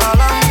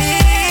 Call on me.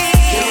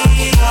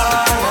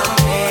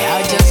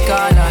 I'll just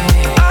call on me.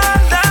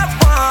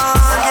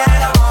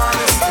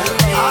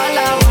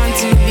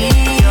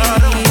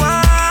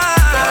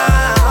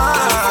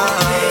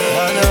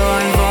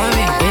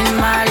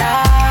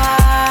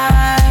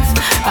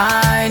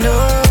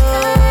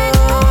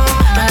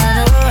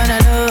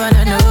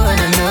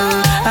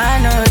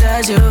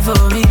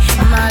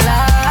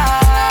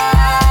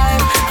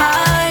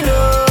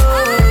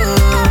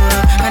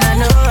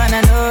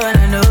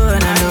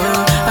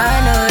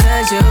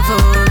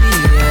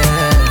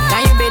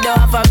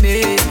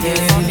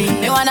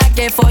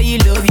 For you,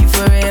 love you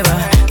forever.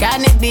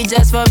 Can it be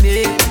just for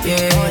me?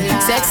 Yeah.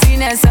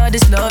 Sexiness or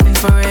this loving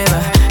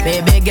forever.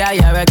 Baby girl,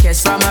 you're a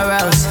kiss from a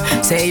rose.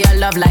 Say your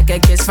love like a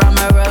kiss from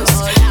a rose.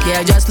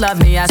 Yeah, just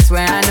love me, I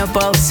swear I know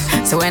post.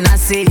 So when I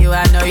see you,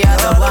 I know you're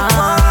the one.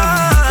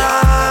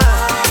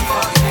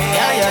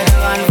 Yeah, you're the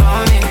one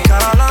for me.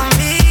 Call on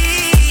me.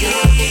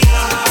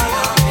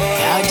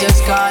 Yeah,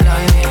 just call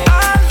on me.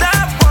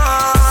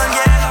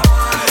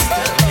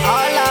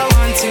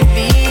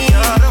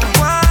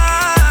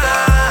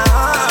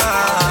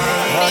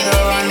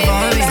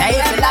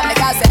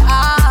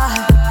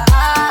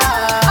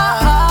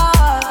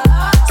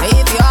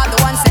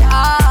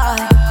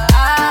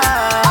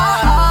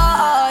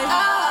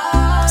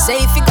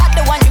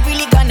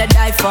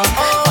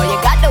 Or you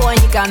got the one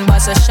you can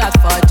bust a shot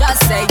for.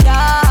 Just say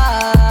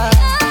yeah.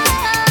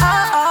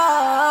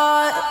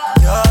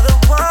 You're the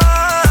one.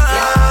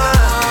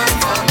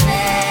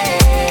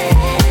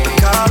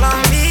 Call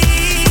on me.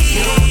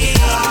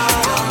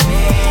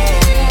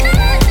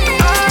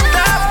 I'm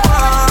that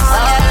one.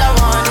 All I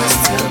want is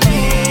to be.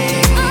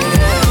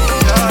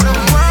 You're the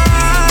one.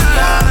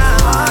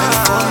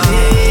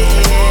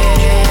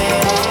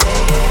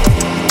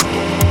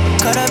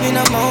 Caught up in a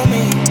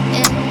moment.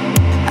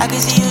 I can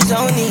see you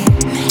zoning.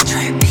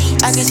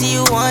 I can see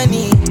you want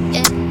it.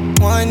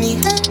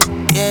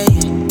 Yeah,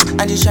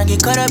 yeah. I just tryna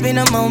get caught up in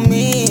the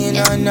moment.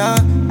 No, no.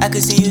 I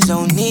can see you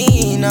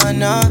zoning. No,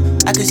 no.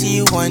 I can see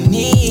you want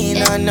it.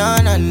 No, no,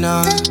 no,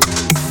 no.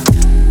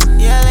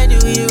 Yeah, I like the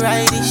way you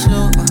ride it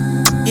slow.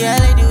 Yeah, I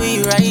like the way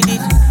you ride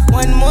it.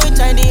 One more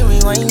time, then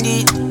rewind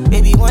it.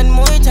 Baby, one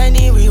more time,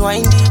 then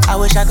rewind it. I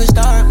wish I could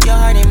start your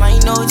heart in my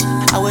notes.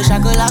 I wish I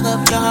could lock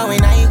up your heart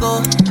when I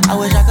go. I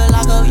wish I could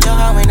lock up your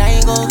heart when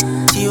I go.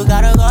 See you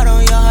got a guard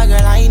on your heart,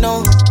 girl, I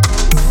know.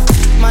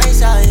 My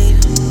side,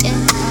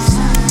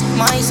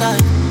 my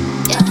side,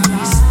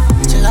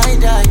 till I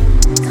die.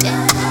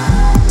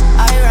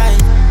 I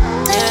ride,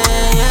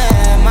 yeah,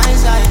 yeah, my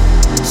side.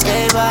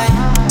 Stay by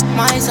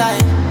my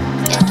side,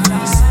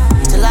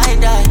 till I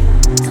die.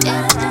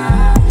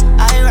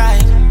 I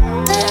ride,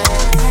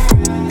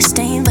 yeah.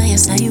 Staying by your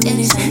side with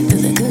it,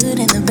 through the good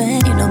and the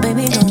bad, you know,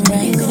 baby, gon'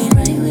 ride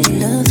with it.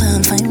 Love how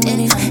I'm fine with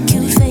it.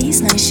 Cute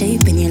face, nice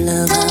shape, and your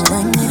love how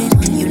I'm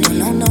with it. You don't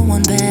know no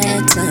one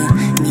better.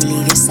 Me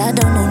leave your side,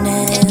 don't know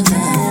never.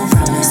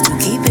 Promise to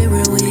keep it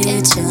real with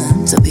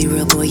you. So be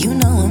real, boy, you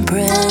know I'm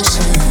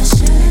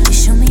precious. You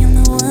show me I'm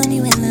the one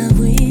you in love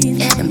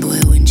with. And boy,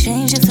 I wouldn't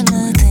change it for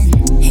nothing.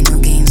 Ain't no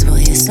games,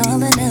 boy, it's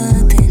all or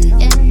nothing.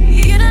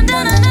 You done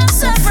enough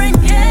suffering,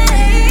 yeah.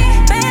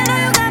 Baby, I know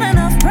you got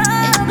enough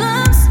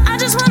problems. I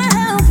just wanna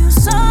help you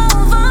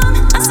solve them.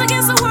 Us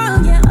against the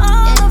world, yeah,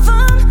 all of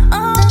them,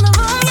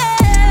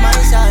 yeah.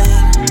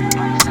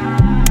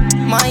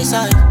 My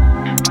side,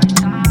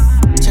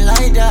 till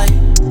I die.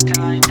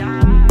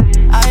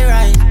 I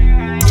ride,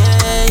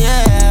 yeah,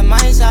 yeah,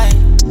 my side.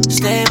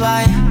 Stay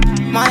by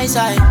my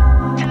side,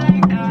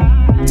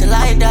 till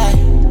I die.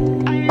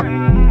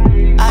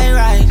 I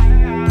ride,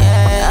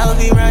 yeah, I'll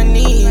be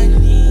running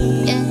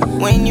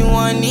when you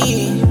want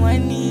it.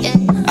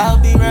 I'll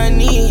be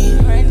running,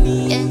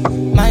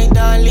 my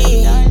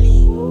darling.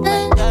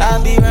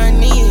 I'll be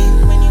running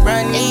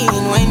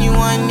when you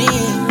want it.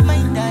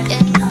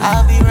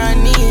 I'll be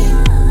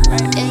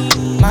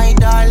running, my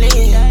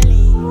darling.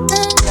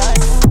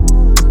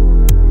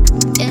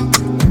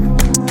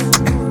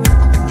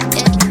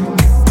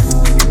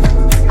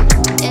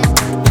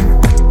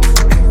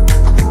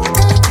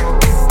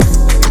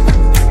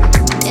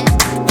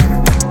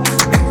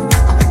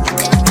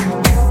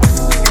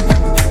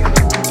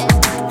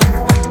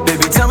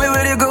 Baby, tell me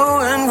where to go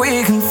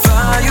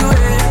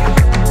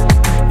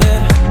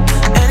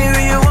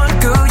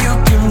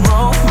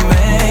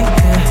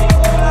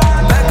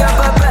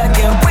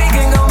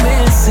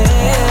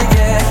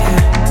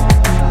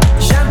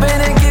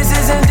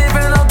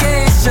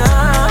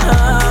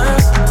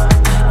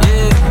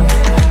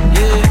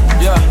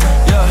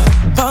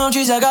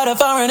countries, I got a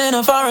foreign and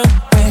a foreign.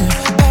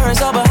 Paris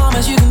or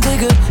Bahamas, you can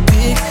take a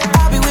pick.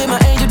 I'll be with my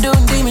angel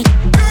doing demon.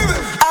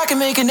 I can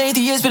make an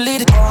atheist believe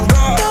it.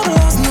 Double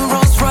O's in the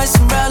Rolls Royce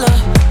umbrella.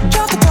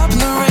 Drop the top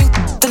in the ring,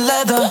 the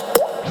leather.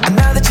 And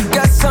now that you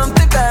got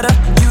something better,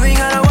 you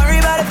ain't gotta worry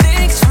about it,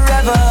 things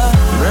forever.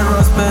 Red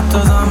rose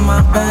petals on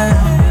my bed,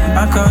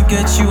 I can't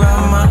get you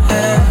out of my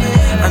head.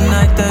 A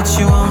night that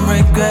you won't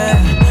regret,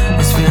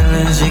 these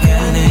feelings you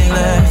can't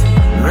neglect.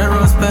 Red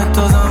rose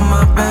petals on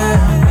my bed,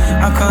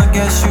 I can't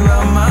get you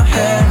out of my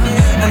head.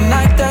 A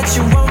night that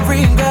you won't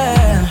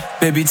regret.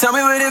 Baby, tell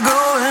me where to go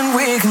and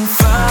we can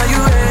fly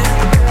away.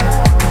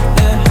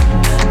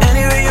 Yeah.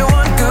 Anywhere you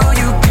want, girl,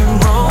 you can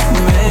roll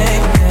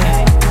me.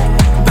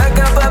 Yeah. Back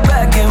up,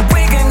 back, and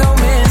we can go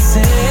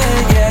missing.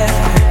 Yeah.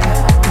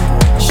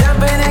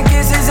 Champagne and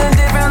kisses in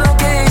different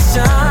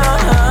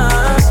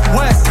locations.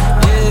 West,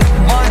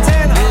 yeah.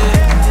 Montana,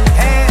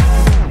 yeah.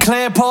 And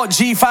Clearport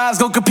G5s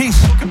go compete.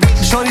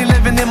 Shorty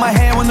living in my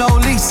hand with no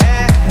lease.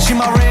 She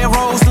my red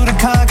rose through the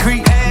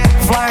concrete.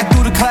 Flying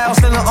through the clouds,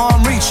 still in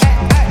arm reach.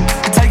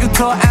 Take her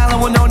to an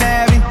island with no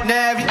navy.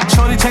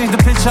 Shorty changed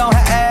the picture on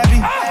her Abby.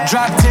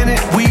 Drop tinted,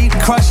 weed,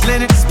 crush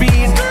linen,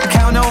 speed.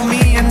 Count on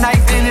me and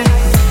knife in it.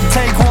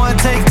 Take one,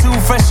 take two,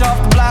 fresh off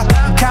the block.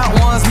 Count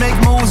ones, make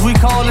moves, we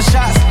call the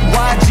shots.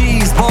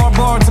 YGs,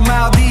 Bora to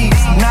Maldives.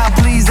 Now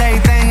please,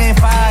 everything ain't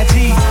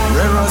 5G.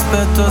 Red rose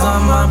petals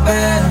on my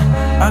bed,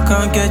 I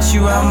can't get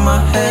you out my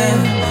head.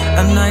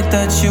 A night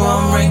that you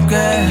won't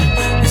regret,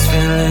 these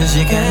feelings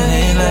you can't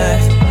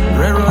neglect.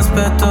 Red rose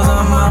petals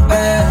on my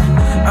bed,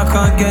 I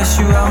can't get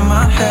you out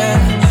my head.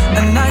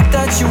 A night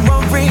that you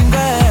won't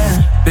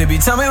regret. Baby,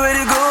 tell me where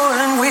to go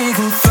and we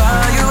can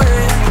fly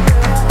away.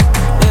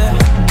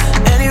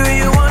 Yeah. Anywhere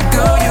you want,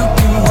 girl, you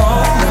can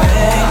roll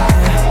me.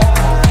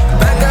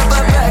 Back up,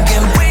 back,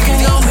 and we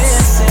can go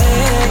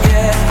missing.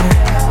 Yeah.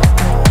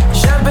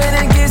 Champagne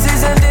and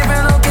kisses in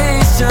different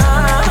locations.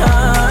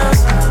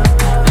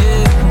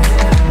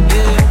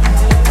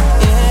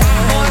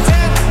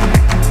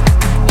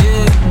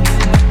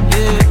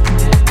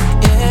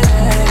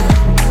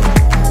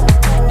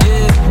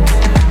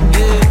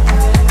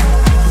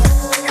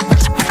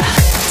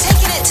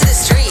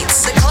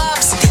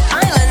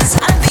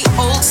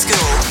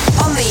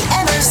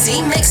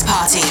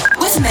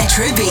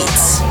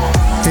 Beats.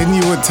 Hitting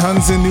you with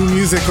tons of new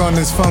music on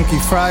this Funky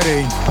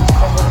Friday.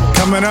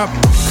 Coming up,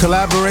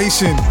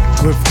 collaboration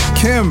with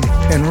Kim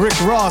and Rick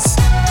Ross.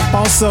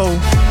 Also,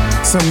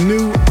 some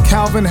new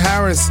Calvin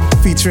Harris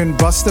featuring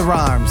Busta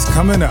Rhymes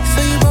coming up.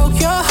 So you broke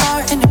your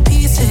heart into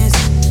pieces,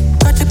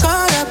 got your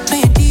guard up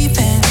playing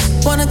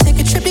defense. Wanna take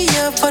a trip to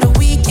Europe for the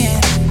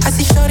weekend. I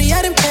see shorty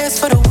out in Paris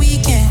for the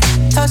weekend.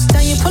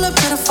 Touchdown, you pull up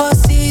to the Four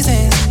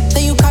Seasons.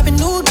 Then you cop a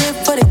new drip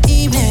for the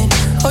evening.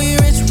 Oh, you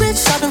rich,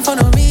 shopping for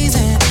no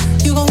reason.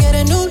 You gon' get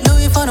a new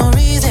Louis for no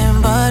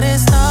reason. But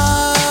it's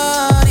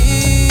not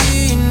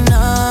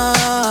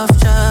enough,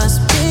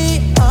 just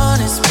be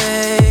honest,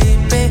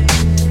 baby.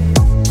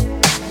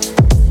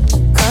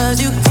 'Cause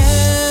you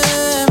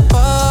can't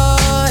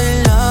buy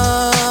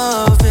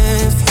love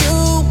if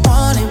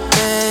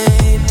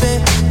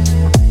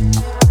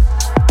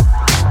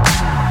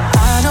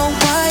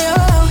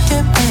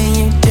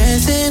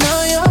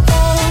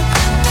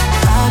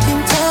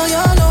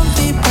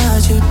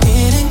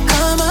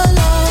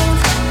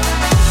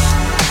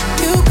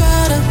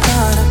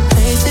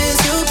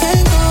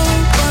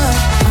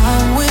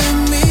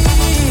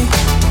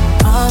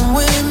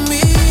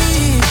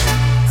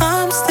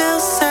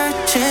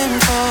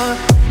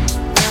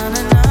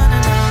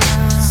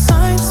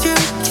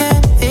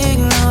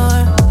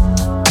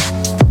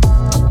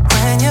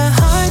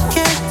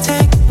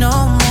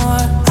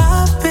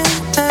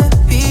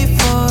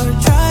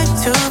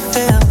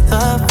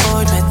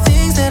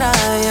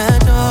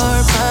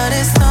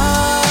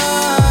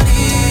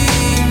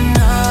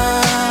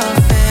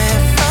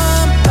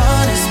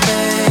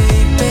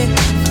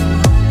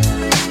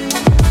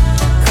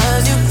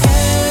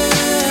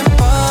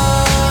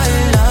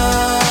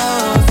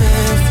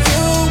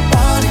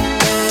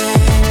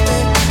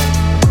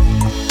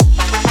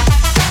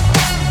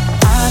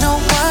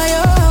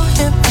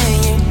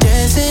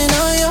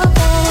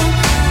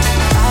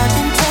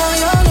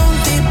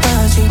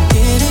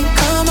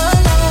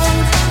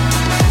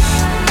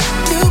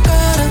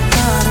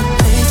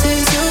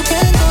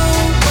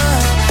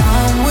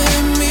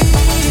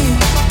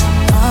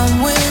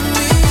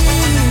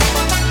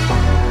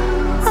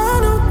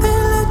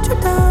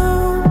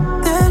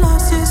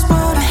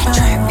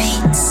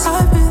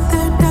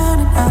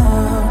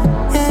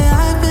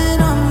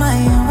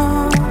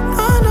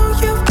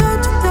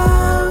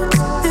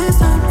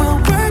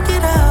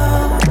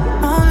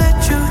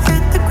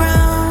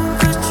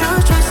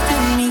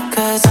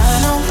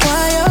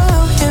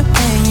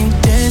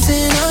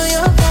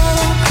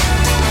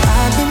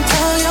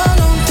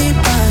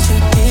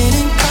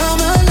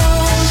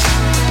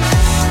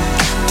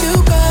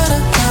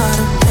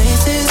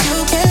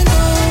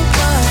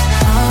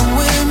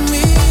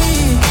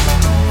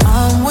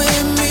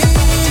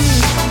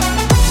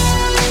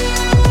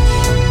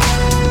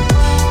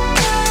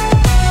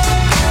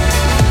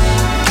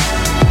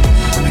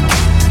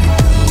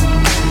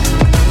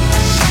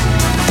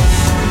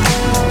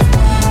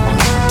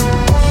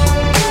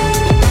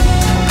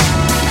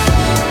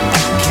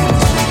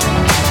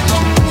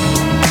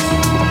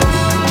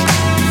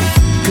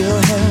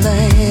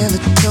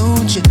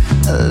told you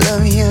I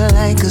love you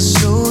like a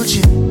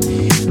soldier.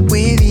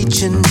 With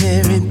each and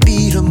every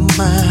beat of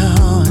my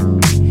heart,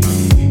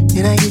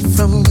 and I get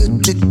from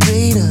good to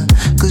greater,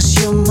 'cause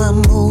you're my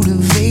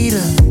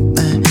motivator.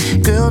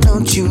 Girl,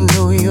 don't you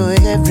know you're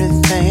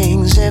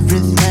everything's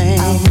everything?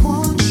 I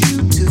want you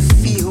to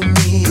feel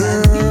me,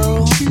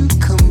 girl, you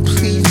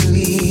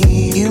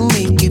completely. You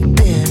make it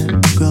better,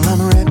 girl,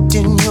 I'm wrapped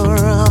in your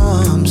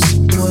arms.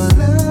 Your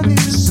love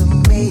is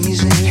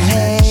amazing.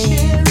 Hey,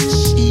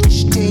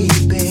 each day,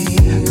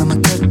 babe, I'ma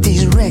cut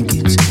these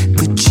records,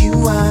 but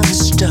you are the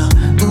star.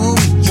 Ooh,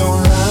 your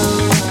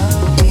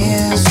love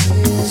is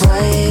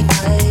right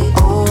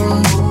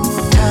on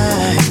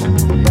time.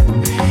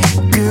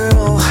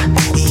 Girl,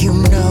 you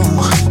know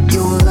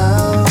your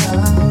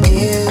love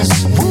is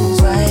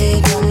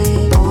right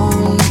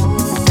on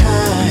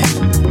time.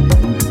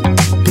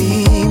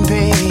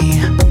 Baby,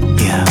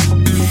 yeah,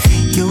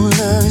 your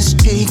love is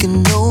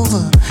taking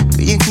over.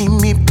 Girl, you keep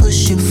me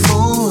pushing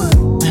forward.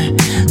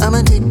 I'm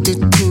addicted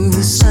to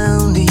the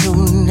sound of your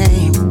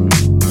name.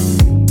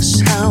 It's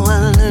how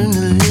I learn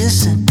to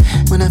listen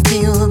when I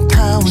feel the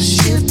power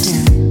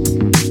shifting.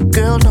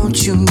 Girl, don't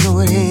you know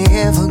it ain't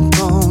ever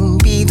gonna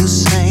be the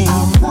same?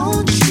 I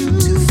want you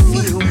to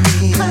feel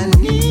me. I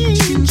need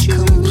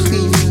you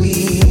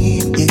completely.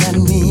 You got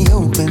me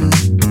open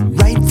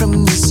right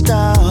from the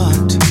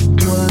start.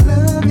 Your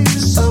love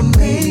is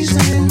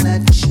amazing. I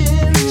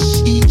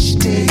cherish each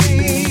day.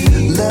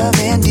 Love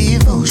and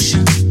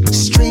devotion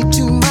straight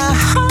to my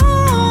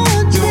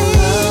heart. Your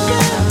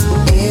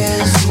love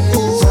is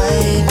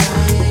right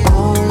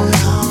on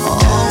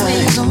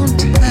always on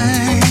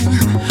time.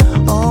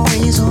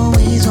 Always,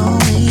 always,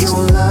 always.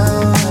 Your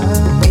love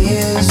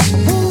is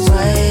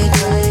right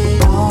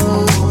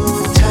on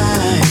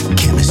time.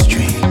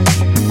 Chemistry.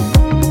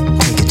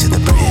 Take it to the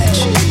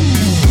bridge.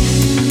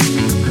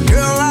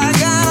 Girl, I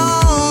got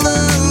all the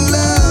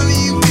love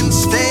you can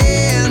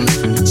stand.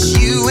 It's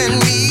you and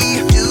me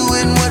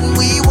doing what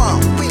we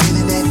want.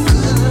 Living that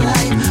good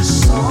life,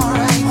 it's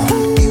alright.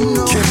 You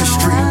know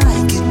Chemistry. how I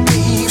like it,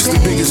 baby. It's the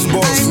biggest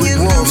boss, I'm Rick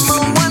your Ross.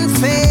 number one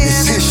fan.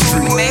 It's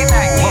history.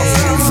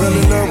 Fell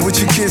in love with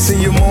your kiss in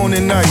your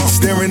morning night.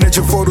 Staring at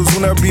your photos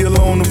when I be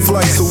alone in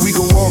flight. So we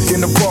can walk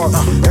in the park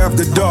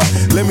after dark.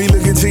 Let me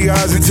look into your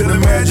eyes until the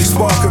magic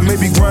spark. Or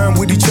maybe grind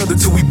with each other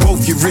till we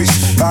both get rich.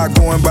 I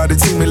go and buy the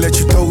team and let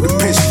you throw the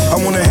pitch. I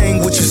wanna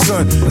hang with your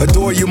son,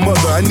 adore your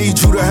mother. I need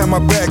you to have my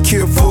back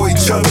here for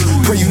each other.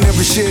 Pray you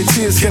never shed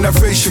tears, can I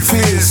face your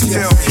fears?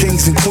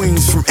 Kings and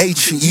queens from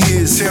ancient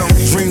years.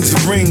 Rings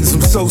and rings,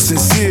 I'm so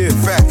sincere.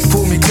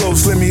 Pull me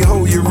close, let me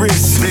hold your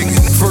wrist.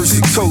 First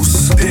a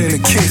toast, then a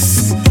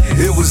kiss.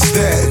 It was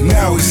that,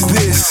 now it's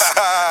this.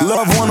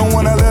 Love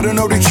one-on-one, I let her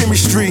know the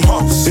chemistry.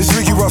 It's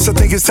Ricky Ross, I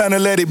think it's time to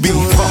let it be.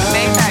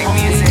 Maybach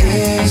music.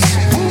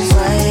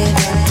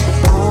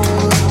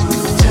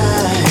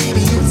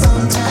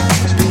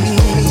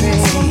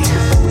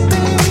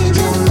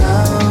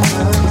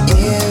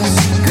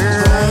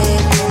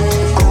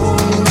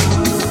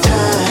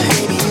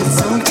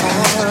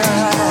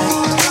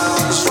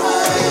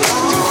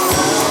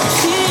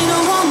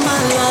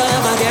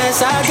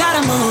 I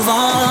gotta move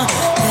on.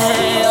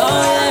 Hey,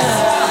 oh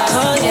yeah,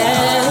 oh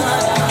yeah.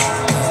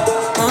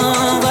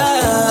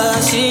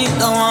 Well, she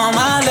don't want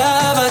my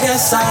love. I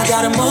guess I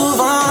gotta move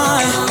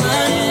on.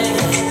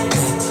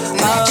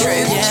 Metro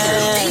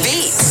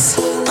Beats.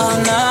 Oh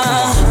no,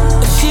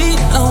 if she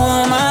don't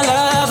want my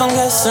love, I'm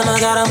guessing I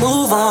gotta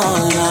move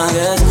on. I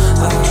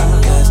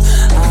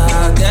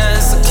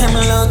guess I came a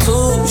little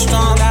too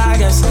strong. I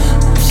guess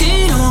if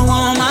she don't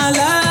want my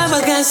love,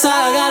 I guess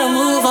I gotta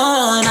move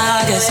on.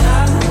 I guess.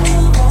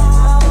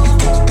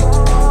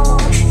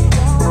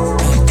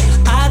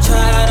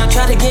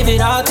 Try to give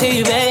it all to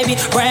you, baby.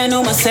 Brand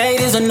new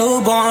Mercedes, a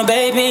newborn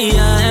baby.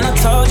 Yeah, and I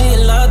told you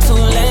your love too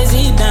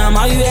lazy. Damn,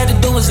 all you had to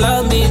do was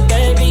love me,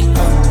 baby.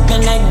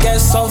 And that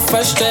gets so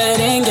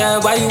frustrating, yeah.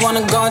 Why you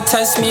wanna go and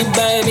test me,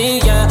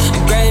 baby? Yeah,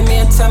 grade me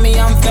and tell me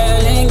I'm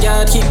failing,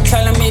 yeah. Keep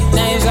telling me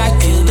things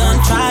like you done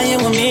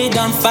trying with me,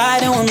 done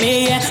fighting with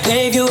me, yeah.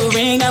 Gave you a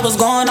ring that was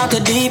going off the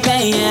deep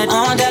end, yeah.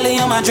 On deli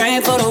on my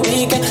drain for the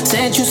weekend.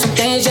 Sent you some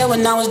things, yeah,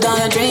 when I was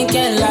done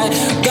drinking. Like,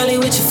 girlie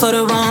with you for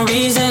the wrong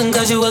reason,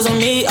 'cause you was with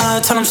me,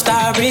 tell them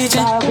stop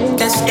reaching.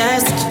 Guess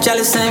that you're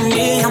jealous of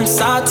me. I'm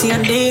salty, I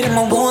need it,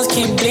 my wounds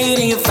keep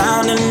bleeding. You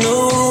found a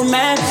new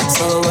man,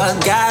 so I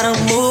gotta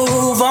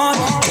move on.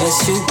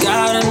 Guess you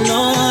got a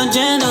new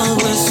agenda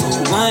with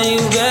someone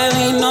you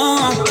barely know.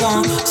 I'm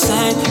gon'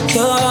 say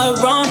you're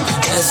wrong.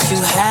 Guess you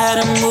had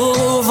to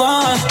move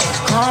on.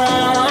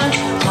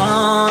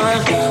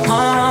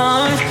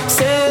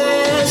 Said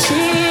if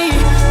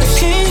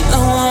she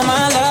don't want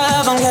my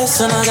love, I'm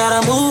guessing I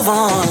gotta move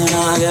on.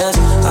 I guess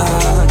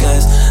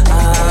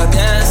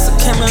I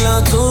came a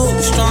little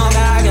too strong.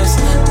 I guess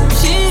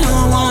she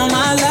don't want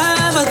my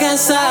love. I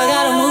guess I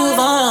gotta move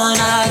on.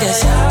 I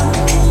guess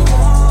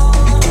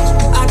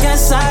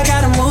I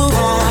gotta move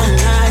on.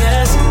 I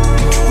guess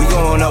we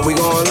going up, we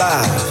going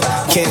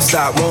live. Can't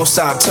stop, won't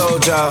stop.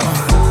 Told y'all.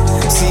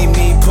 See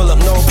me pull up,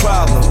 no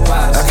problem.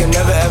 I can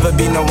never ever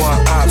be no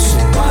one option.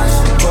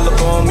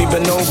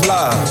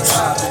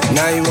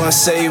 Now you wanna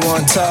say you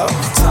wanna talk.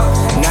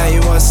 Now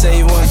you wanna say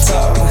you wanna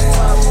talk.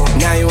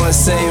 Now you wanna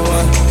say you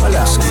wanna.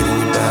 Just get in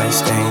your bag,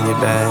 stay in your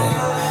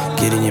bag.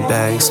 Get in your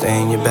bag, stay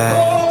in your bag.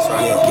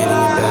 Get in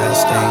your bag,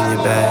 stay in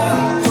your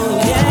bag.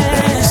 Get in your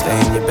bag, stay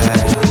in your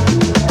bag.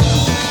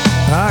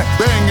 All right.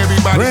 Bang,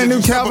 everybody. Brand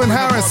new Calvin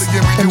Harris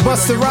and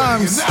Busta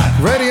Rhymes.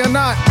 Ready or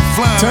not?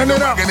 Turn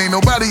it up. And ain't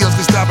nobody else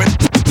can stop it.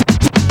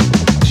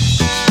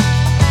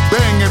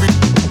 Bang,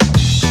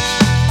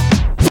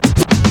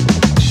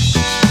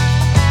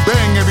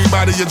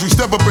 everybody, as you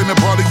step up in the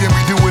party and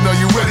we do it, are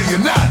you ready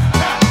or not?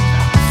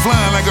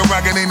 Flying like a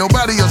rocket, ain't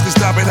nobody else can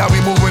stop it. How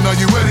we moving, are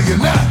you ready or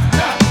not?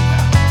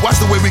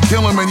 Watch the way we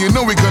kill him, and you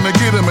know we gonna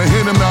get him and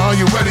hit him. Now, are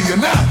you ready or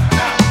not?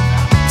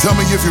 Tell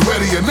me if you're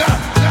ready or not.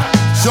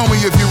 Show me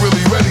if you're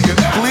really ready or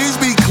not. Please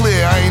be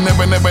clear, I ain't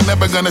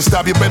never gonna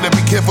stop. You better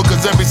be careful,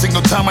 cause every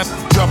single time I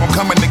drop, I'm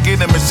coming to get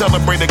him and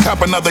celebrate and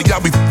cop another.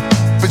 Y'all be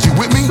but you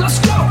with me?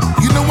 Let's go.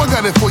 You know I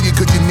got it for you,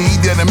 cause you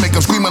need that. And make them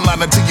scream a lot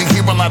until you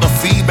hear a lot of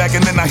feedback.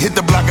 And then I hit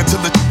the block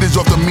until the is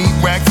off the meat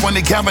rack.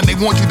 Funny Calvin, they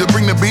want you to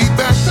bring the beat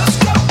back. Let's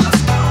go.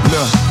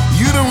 Look,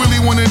 you don't really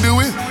wanna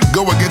do it.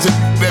 Go against it,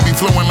 that be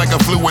flowing like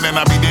a fluid. And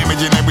I be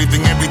damaging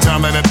everything every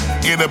time that I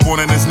get up on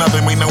it. It's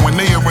nothing we know when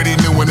they already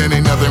knew it. And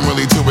ain't nothing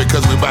really to it,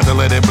 cause we about to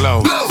let it blow.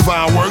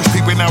 Fireworks,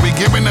 people, now we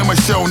giving them a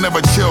show.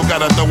 Never chill,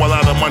 gotta throw a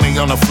lot of money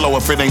on the floor.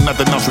 If it ain't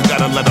nothing else, we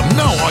gotta let them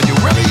know. Are you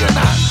ready or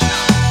not?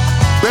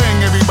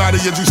 Bang,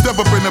 everybody, as you step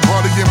up in the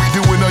party and we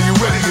do it, are you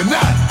ready or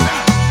not?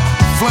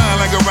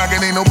 Flying like a rocket,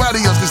 ain't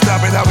nobody else can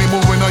stop it. How we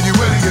moving, are you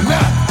ready or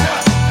not?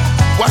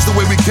 Watch the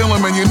way we kill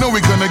him, and you know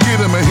we gonna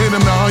get him and hit him.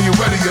 Now, are you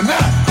ready or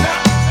not?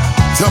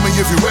 Tell me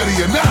if you're ready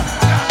or not.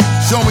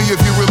 Show me if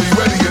you're really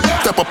ready or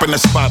not. Step up in the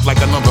spot like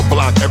another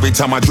block every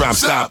time I drop,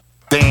 stop.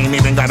 They ain't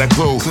even got a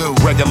clue.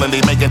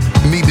 Regularly make it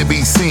need to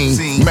be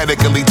seen.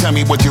 Medically tell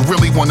me what you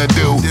really wanna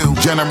do.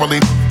 Generally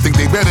think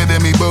they better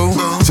than me, boo.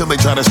 Till they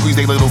try to squeeze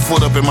their little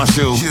foot up in my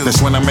shoe.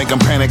 That's when I make them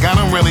panic, I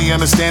don't really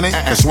understand it.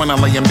 That's when I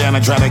lay them down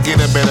and try to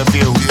get a better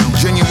view.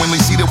 Genuinely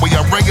see the way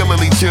I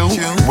regularly chew.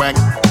 Whack,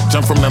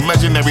 jump from the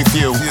legendary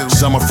few.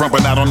 Some are front,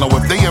 but I don't know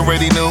if they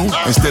already knew.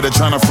 Instead of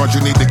trying to front,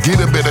 you need to get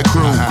a better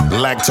crew.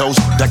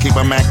 Lactose, that keep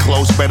a man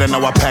close. Better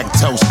know I pack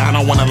toast, I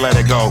don't wanna let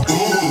it go.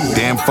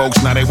 Damn folks,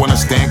 now they wanna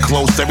stand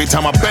close. Every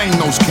time I bang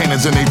those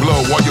cannons and they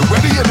blow. Are you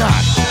ready or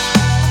not?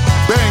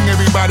 Bang,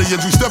 everybody, as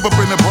you step up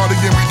in the party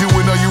and we do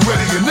it, are you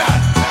ready or not?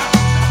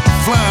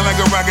 Flying like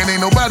a rocket,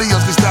 ain't nobody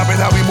else can stop it.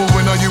 How we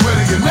moving, are you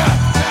ready or not?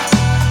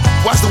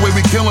 Watch the way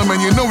we kill him,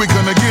 and you know we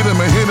gonna get him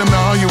and hit him.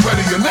 Now, are you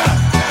ready or not?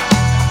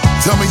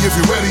 Tell me if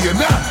you're ready or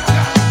not.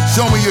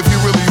 Show me if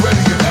you're really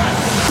ready or not.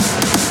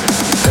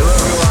 Hello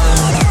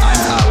everyone, I'm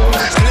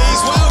Howard. Please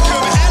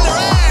welcome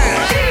Ella.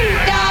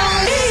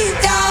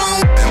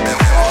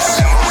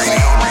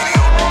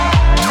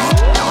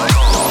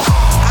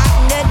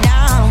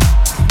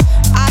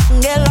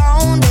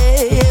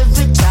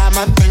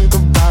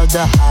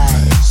 The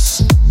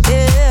highs,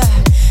 yeah,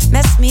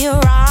 mess me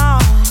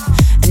around,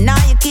 and now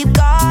you keep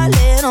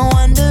calling,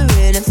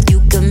 wondering if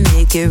you can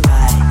make it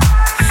right.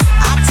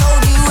 I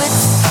told you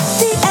it's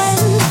the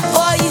end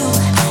for you,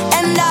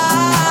 and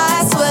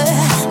I swear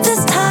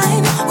this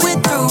time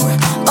we're through,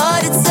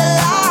 but it's a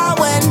lie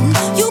when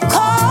you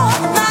call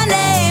my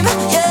name.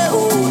 Yeah,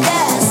 ooh,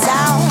 that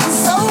sounds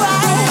so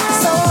right,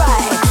 so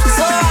right,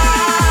 so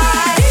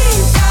right.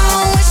 Deep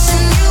down,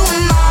 wishing you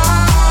were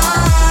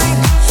mine.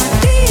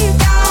 Deep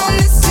down,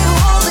 miss you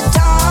all the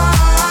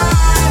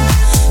time.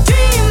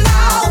 Dream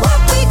about what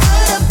we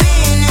could have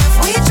been if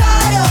we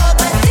tried up.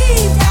 But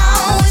deep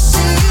down,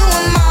 wishing you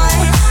were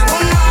mine,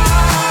 were mine.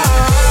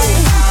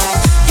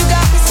 You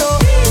got me so,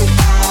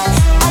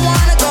 I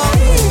wanna go.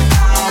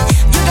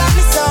 You got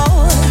me so,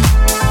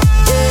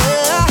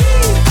 yeah.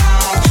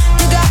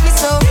 You got me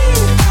so,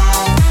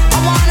 I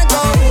wanna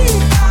go.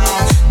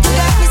 You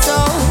got me so,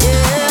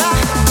 yeah.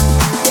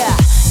 Yeah,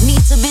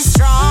 need to be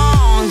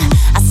strong.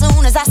 As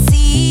soon as I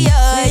see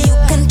ya, you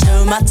can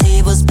turn my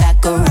tables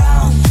back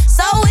around.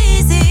 So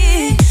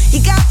easy, you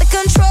got the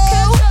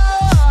control.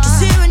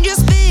 Just hearing your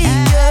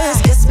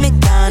speakers gets me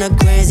kinda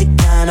crazy,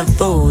 kinda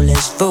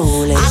foolish,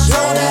 foolish. I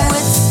told you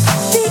it's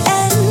the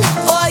end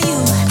for you,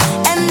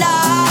 and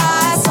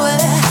I swear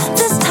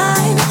this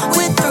time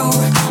we're through,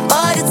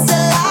 but it's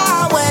a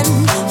lie when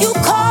you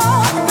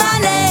call my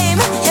name.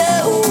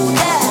 Yeah, ooh,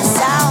 that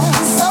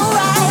sounds so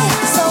right,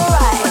 so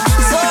right,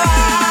 so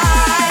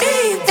right.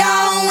 Deep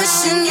down,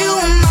 wishing you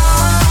were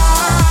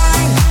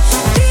mine.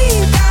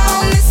 Deep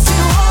down, miss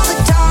you all the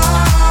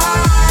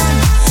time.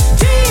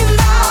 Dream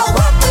about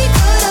what we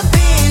could have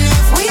been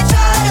if we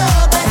tried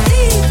up. But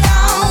deep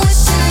down,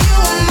 wishing you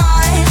were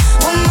mine,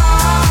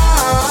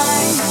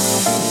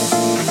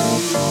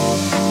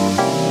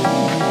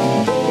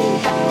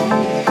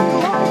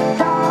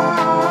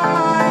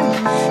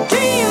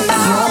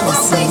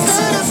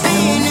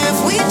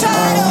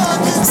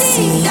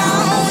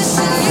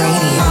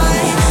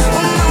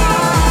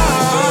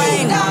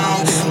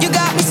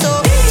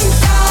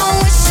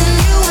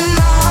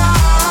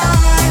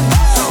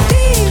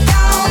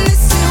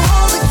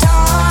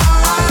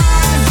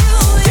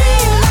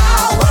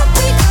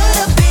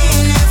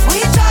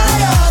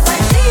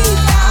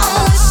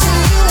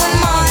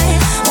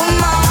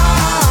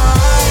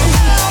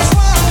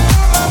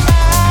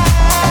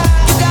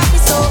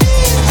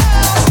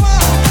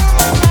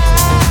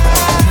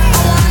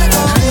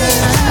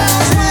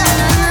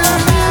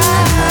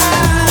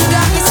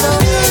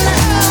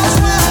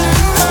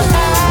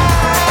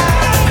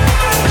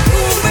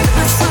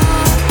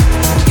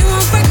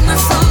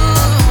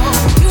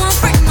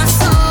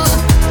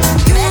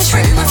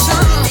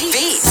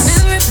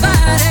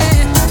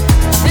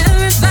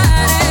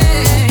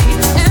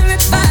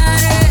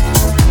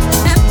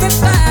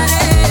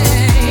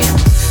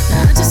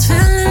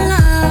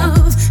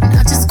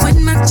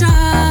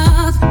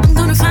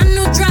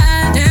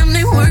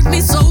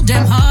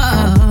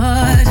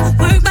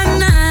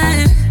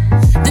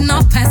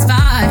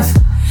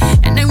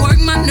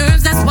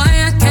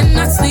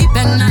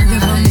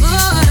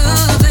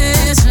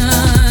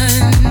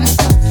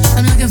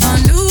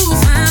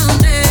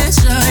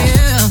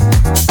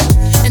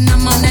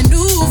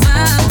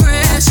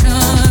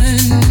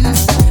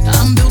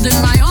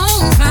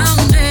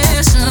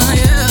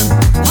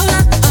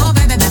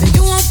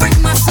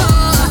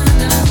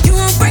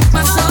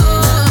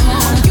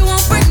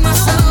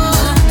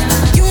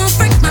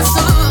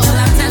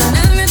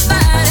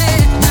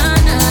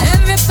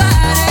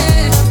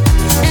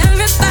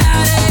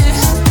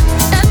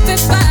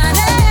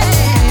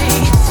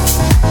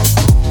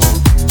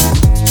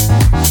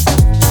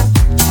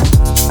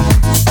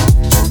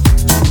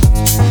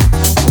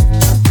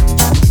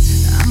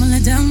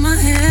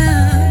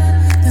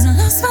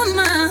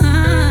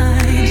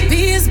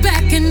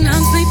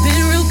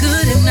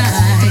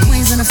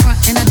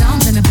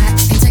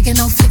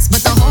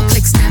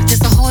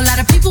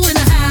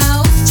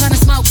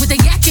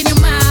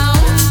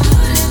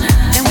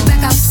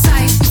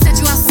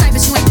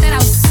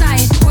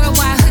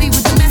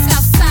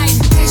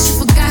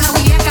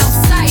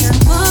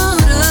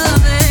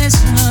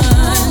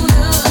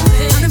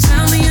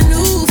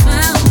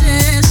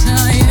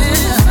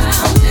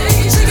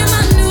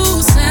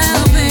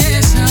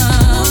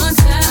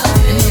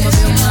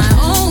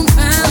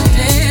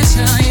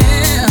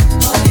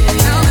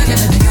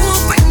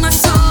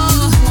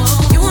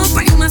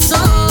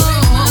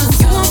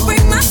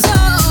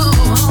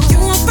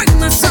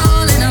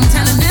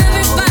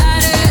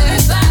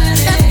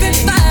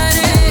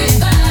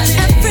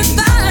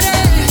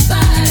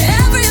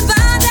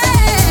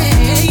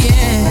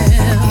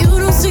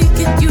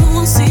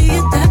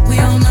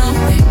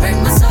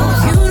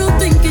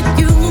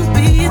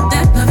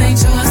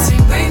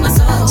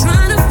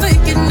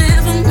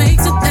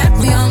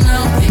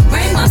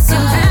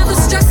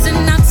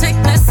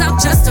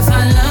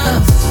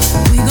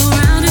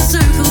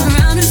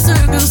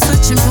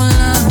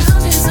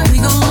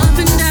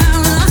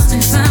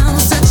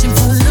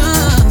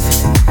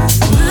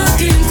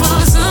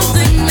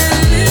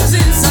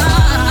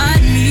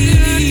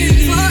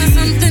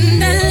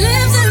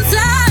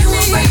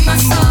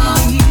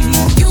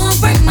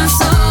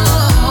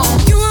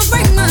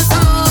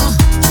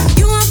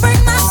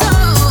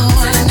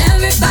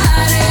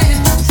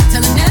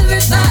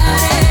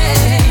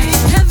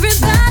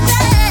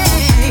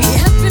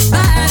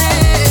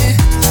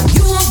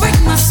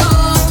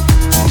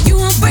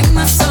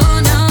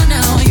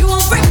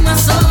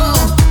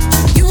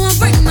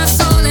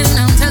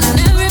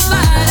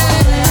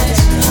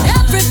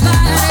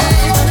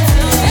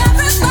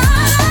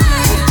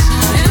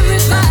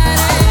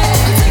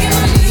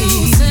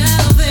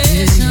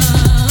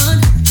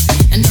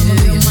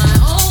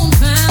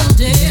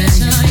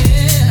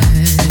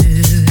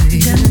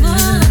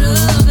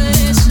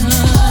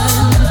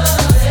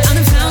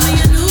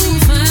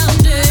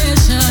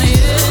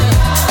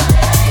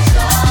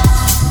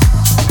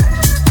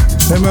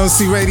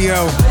 MOC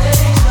Radio.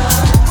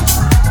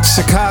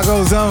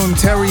 Chicago's own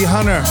Terry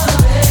Hunter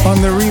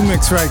on the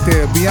remix right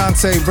there.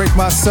 Beyonce, Break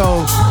My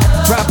Soul.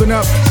 Wrapping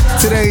up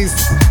today's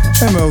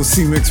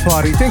MOC Mix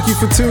Party. Thank you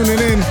for tuning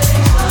in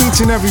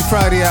each and every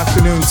Friday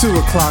afternoon, 2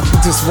 o'clock. We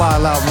just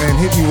wild out, man.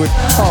 Hit you with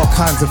all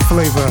kinds of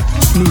flavor,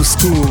 new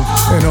school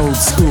and old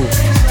school.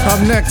 Up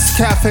next,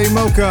 Cafe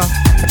Mocha.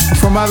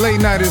 For my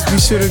late nighters, be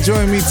sure to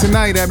join me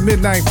tonight at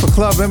midnight for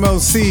Club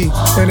MOC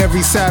and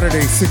every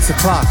Saturday, 6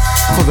 o'clock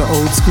for the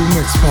old school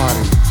mix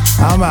party.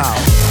 I'm out.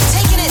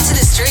 Taking it to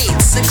the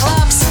streets, the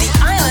clubs, the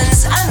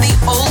islands, and the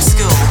old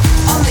school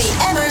on the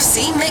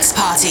MOC Mix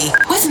Party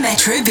with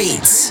Metro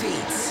Beats.